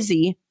the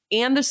busy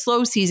and the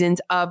slow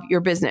seasons of your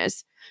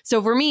business.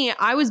 So for me,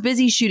 I was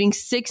busy shooting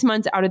 6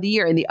 months out of the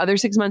year and the other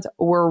 6 months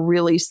were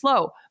really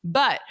slow.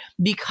 But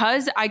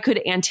because I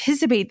could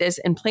anticipate this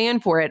and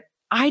plan for it,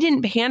 I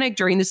didn't panic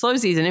during the slow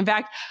season. In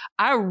fact,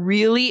 I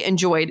really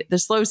enjoyed the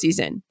slow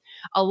season.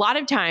 A lot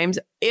of times,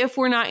 if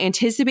we're not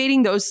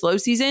anticipating those slow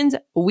seasons,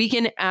 we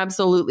can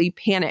absolutely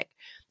panic.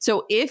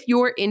 So if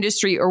your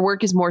industry or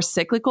work is more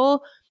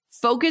cyclical,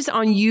 focus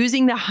on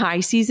using the high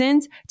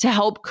seasons to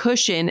help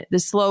cushion the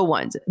slow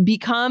ones.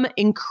 Become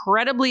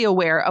incredibly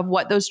aware of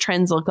what those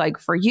trends look like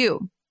for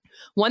you.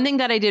 One thing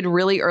that I did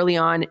really early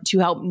on to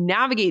help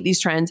navigate these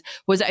trends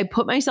was I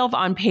put myself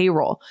on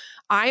payroll.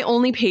 I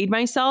only paid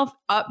myself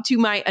up to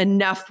my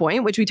enough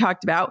point, which we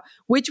talked about,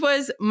 which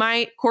was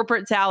my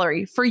corporate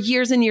salary for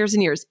years and years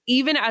and years.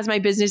 Even as my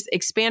business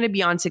expanded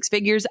beyond 6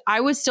 figures,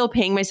 I was still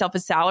paying myself a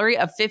salary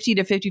of $50,000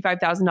 to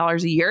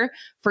 $55,000 a year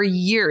for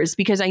years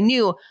because I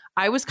knew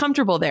I was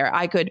comfortable there.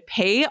 I could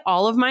pay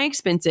all of my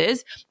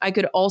expenses. I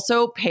could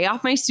also pay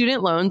off my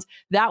student loans.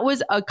 That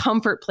was a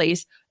comfort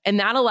place. And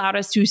that allowed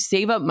us to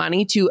save up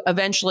money to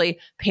eventually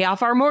pay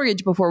off our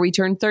mortgage before we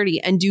turned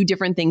 30 and do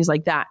different things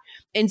like that.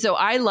 And so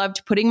I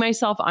loved putting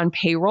myself on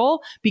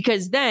payroll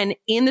because then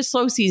in the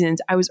slow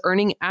seasons, I was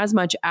earning as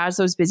much as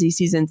those busy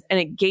seasons. And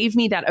it gave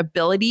me that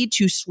ability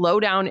to slow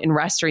down and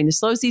rest during the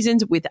slow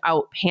seasons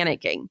without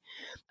panicking.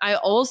 I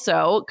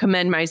also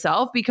commend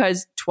myself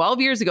because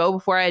 12 years ago,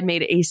 before I had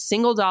made a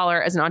single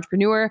dollar as an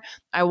entrepreneur,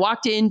 I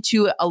walked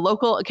into a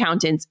local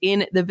accountant's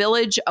in the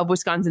village of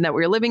Wisconsin that we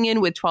were living in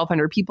with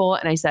 1,200 people.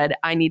 And I said,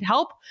 I need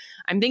help.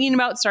 I'm thinking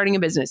about starting a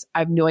business. I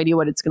have no idea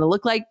what it's going to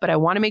look like, but I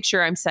want to make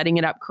sure I'm setting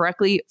it up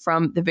correctly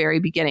from the very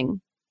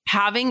beginning.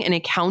 Having an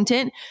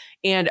accountant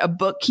and a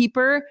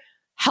bookkeeper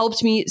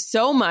helped me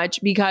so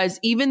much because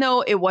even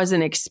though it was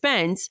an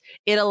expense,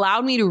 it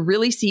allowed me to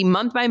really see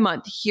month by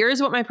month,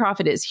 here's what my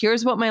profit is,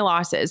 here's what my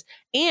loss is.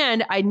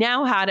 And I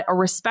now had a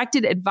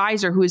respected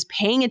advisor who is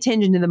paying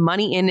attention to the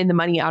money in and the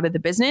money out of the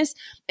business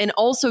and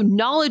also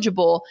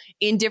knowledgeable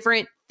in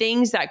different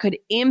things that could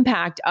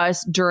impact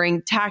us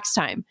during tax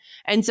time.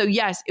 And so,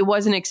 yes, it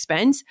was an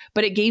expense,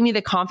 but it gave me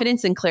the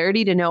confidence and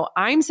clarity to know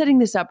I'm setting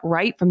this up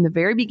right from the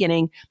very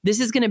beginning.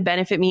 This is going to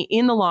benefit me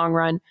in the long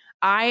run.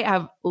 I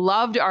have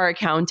loved our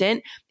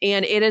accountant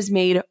and it has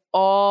made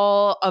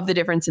all of the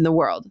difference in the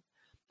world.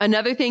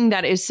 Another thing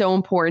that is so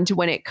important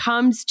when it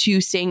comes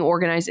to staying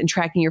organized and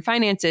tracking your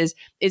finances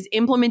is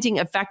implementing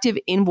effective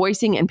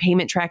invoicing and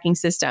payment tracking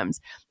systems.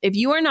 If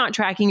you are not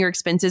tracking your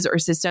expenses or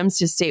systems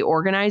to stay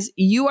organized,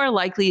 you are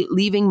likely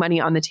leaving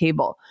money on the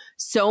table.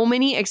 So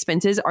many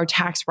expenses are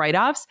tax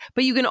write-offs,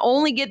 but you can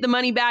only get the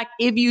money back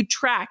if you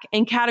track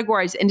and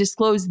categorize and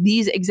disclose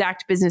these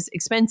exact business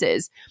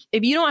expenses.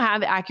 If you don't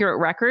have accurate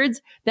records,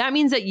 that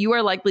means that you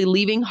are likely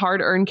leaving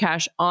hard-earned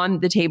cash on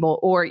the table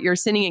or you're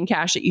sitting in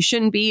cash that you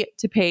shouldn't be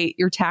to pay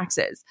your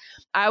taxes.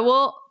 I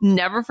will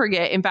never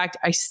forget. In fact,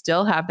 I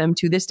still have them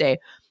to this day,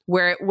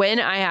 where when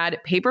I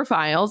had paper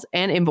files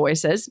and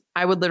invoices,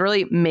 I would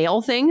literally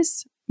mail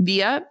things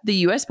via the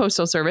US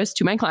Postal Service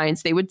to my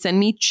clients. They would send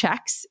me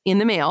checks in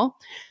the mail.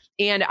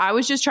 And I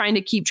was just trying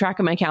to keep track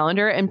of my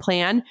calendar and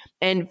plan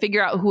and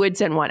figure out who had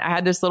sent what. I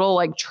had this little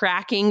like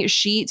tracking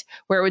sheet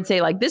where it would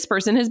say like, this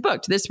person has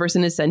booked, this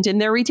person has sent in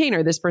their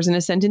retainer, this person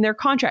has sent in their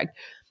contract.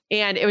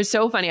 And it was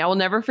so funny. I will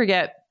never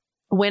forget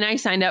when I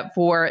signed up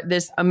for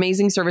this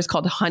amazing service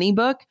called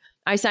HoneyBook.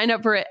 I signed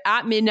up for it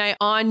at midnight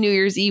on New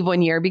Year's Eve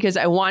one year because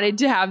I wanted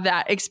to have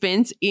that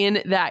expense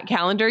in that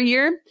calendar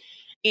year.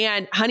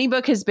 And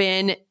HoneyBook has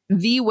been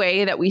the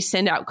way that we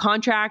send out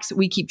contracts.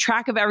 We keep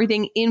track of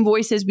everything,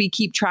 invoices. We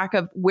keep track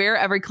of where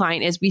every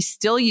client is. We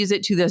still use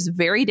it to this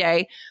very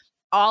day.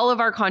 All of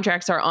our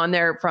contracts are on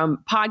there, from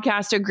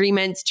podcast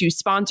agreements to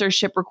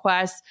sponsorship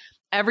requests.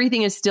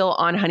 Everything is still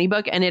on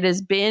HoneyBook, and it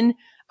has been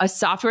a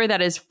software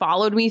that has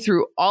followed me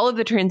through all of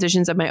the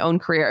transitions of my own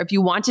career. If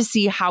you want to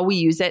see how we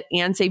use it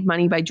and save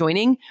money by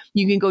joining,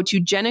 you can go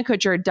to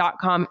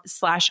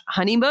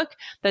jennakutcher.com/honeybook.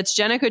 That's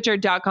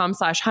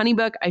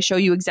jennakutcher.com/honeybook. I show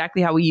you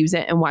exactly how we use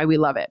it and why we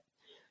love it.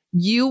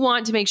 You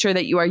want to make sure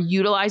that you are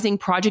utilizing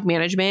project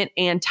management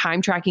and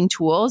time tracking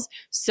tools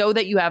so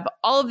that you have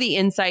all of the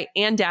insight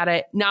and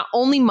data, not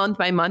only month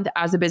by month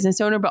as a business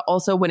owner, but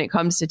also when it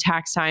comes to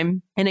tax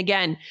time. And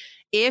again,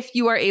 if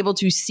you are able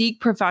to seek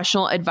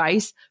professional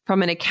advice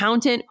from an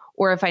accountant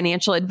or a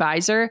financial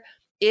advisor,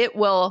 it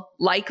will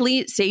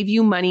likely save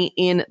you money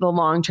in the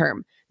long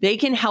term. They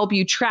can help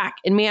you track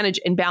and manage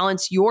and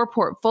balance your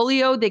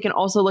portfolio. They can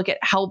also look at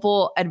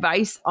helpful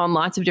advice on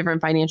lots of different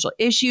financial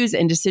issues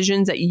and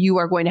decisions that you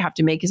are going to have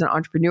to make as an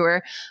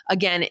entrepreneur.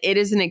 Again, it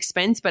is an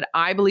expense, but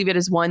I believe it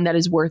is one that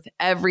is worth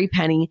every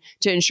penny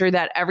to ensure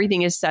that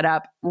everything is set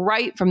up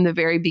right from the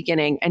very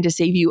beginning and to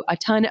save you a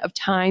ton of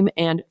time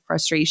and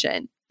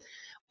frustration.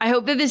 I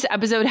hope that this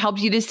episode helped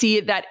you to see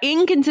that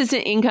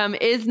inconsistent income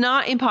is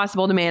not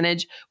impossible to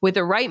manage. With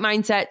the right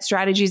mindset,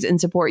 strategies,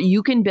 and support,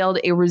 you can build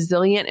a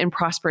resilient and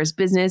prosperous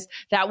business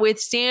that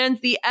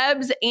withstands the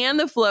ebbs and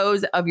the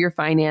flows of your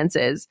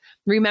finances.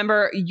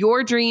 Remember,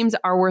 your dreams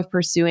are worth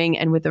pursuing,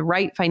 and with the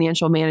right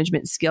financial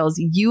management skills,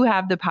 you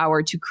have the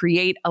power to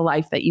create a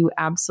life that you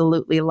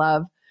absolutely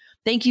love.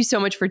 Thank you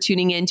so much for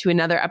tuning in to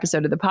another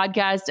episode of the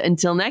podcast.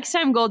 Until next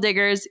time, goal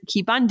diggers,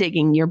 keep on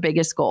digging your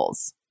biggest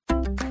goals.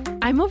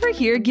 I'm over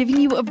here giving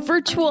you a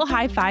virtual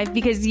high five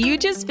because you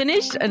just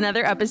finished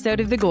another episode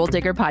of the Goal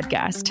Digger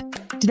podcast.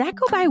 Did that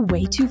go by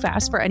way too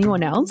fast for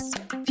anyone else?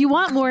 If you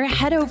want more,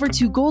 head over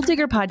to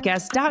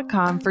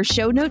goaldiggerpodcast.com for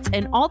show notes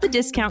and all the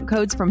discount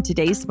codes from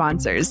today's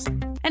sponsors.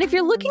 And if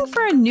you're looking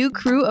for a new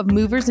crew of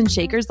movers and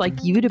shakers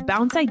like you to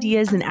bounce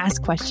ideas and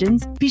ask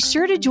questions, be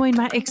sure to join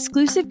my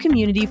exclusive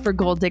community for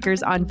Goal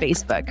Diggers on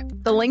Facebook.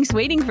 The link's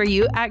waiting for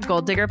you at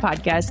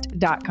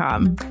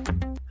goaldiggerpodcast.com.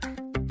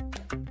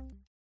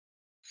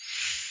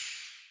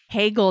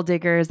 Hey, goal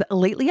diggers.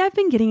 Lately, I've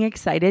been getting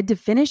excited to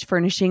finish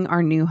furnishing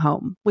our new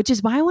home, which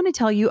is why I want to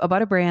tell you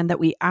about a brand that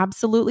we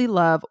absolutely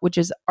love, which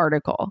is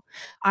Article.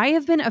 I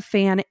have been a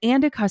fan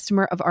and a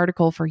customer of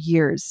Article for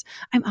years.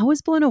 I'm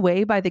always blown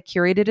away by the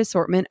curated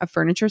assortment of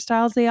furniture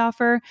styles they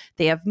offer.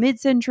 They have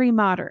mid-century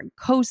modern,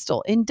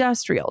 coastal,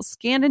 industrial,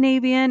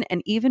 Scandinavian,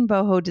 and even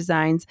boho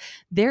designs.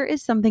 There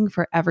is something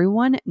for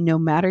everyone, no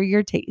matter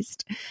your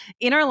taste.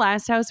 In our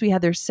last house, we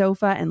had their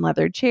sofa and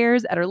leather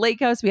chairs. At our lake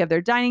house, we have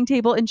their dining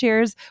table and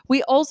chairs.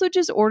 We also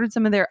just ordered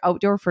some of their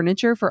outdoor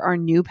furniture for our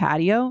new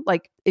patio.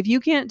 Like, if you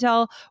can't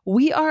tell,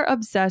 we are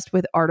obsessed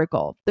with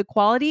Article. The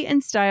quality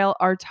and style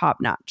are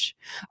top-notch.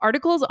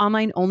 Article's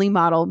online-only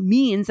model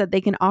means that they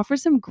can offer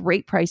some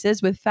great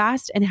prices with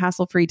fast and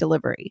hassle-free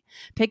delivery.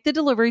 Pick the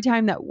delivery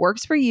time that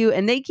works for you,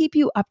 and they keep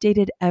you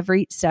updated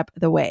every step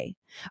of the way.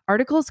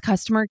 Article's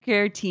customer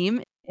care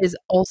team is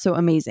also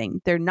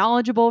amazing. They're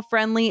knowledgeable,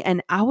 friendly,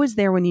 and always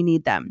there when you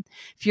need them.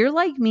 If you're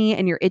like me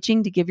and you're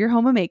itching to give your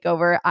home a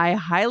makeover, I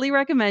highly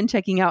recommend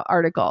checking out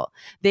Article.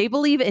 They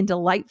believe in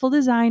delightful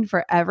design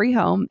for every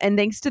home, and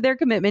thanks to their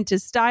commitment to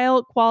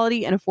style,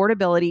 quality, and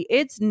affordability,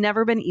 it's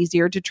never been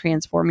easier to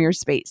transform your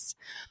space.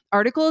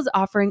 Article is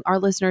offering our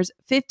listeners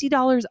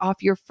 $50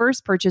 off your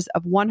first purchase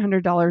of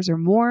 $100 or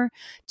more.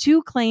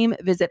 To claim,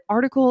 visit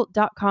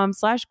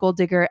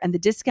article.com/goaldigger and the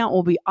discount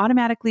will be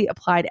automatically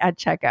applied at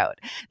checkout.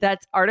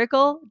 That's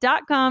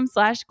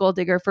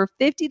article.com/goaldigger for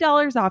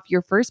 $50 off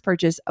your first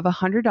purchase of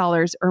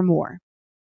 $100 or more.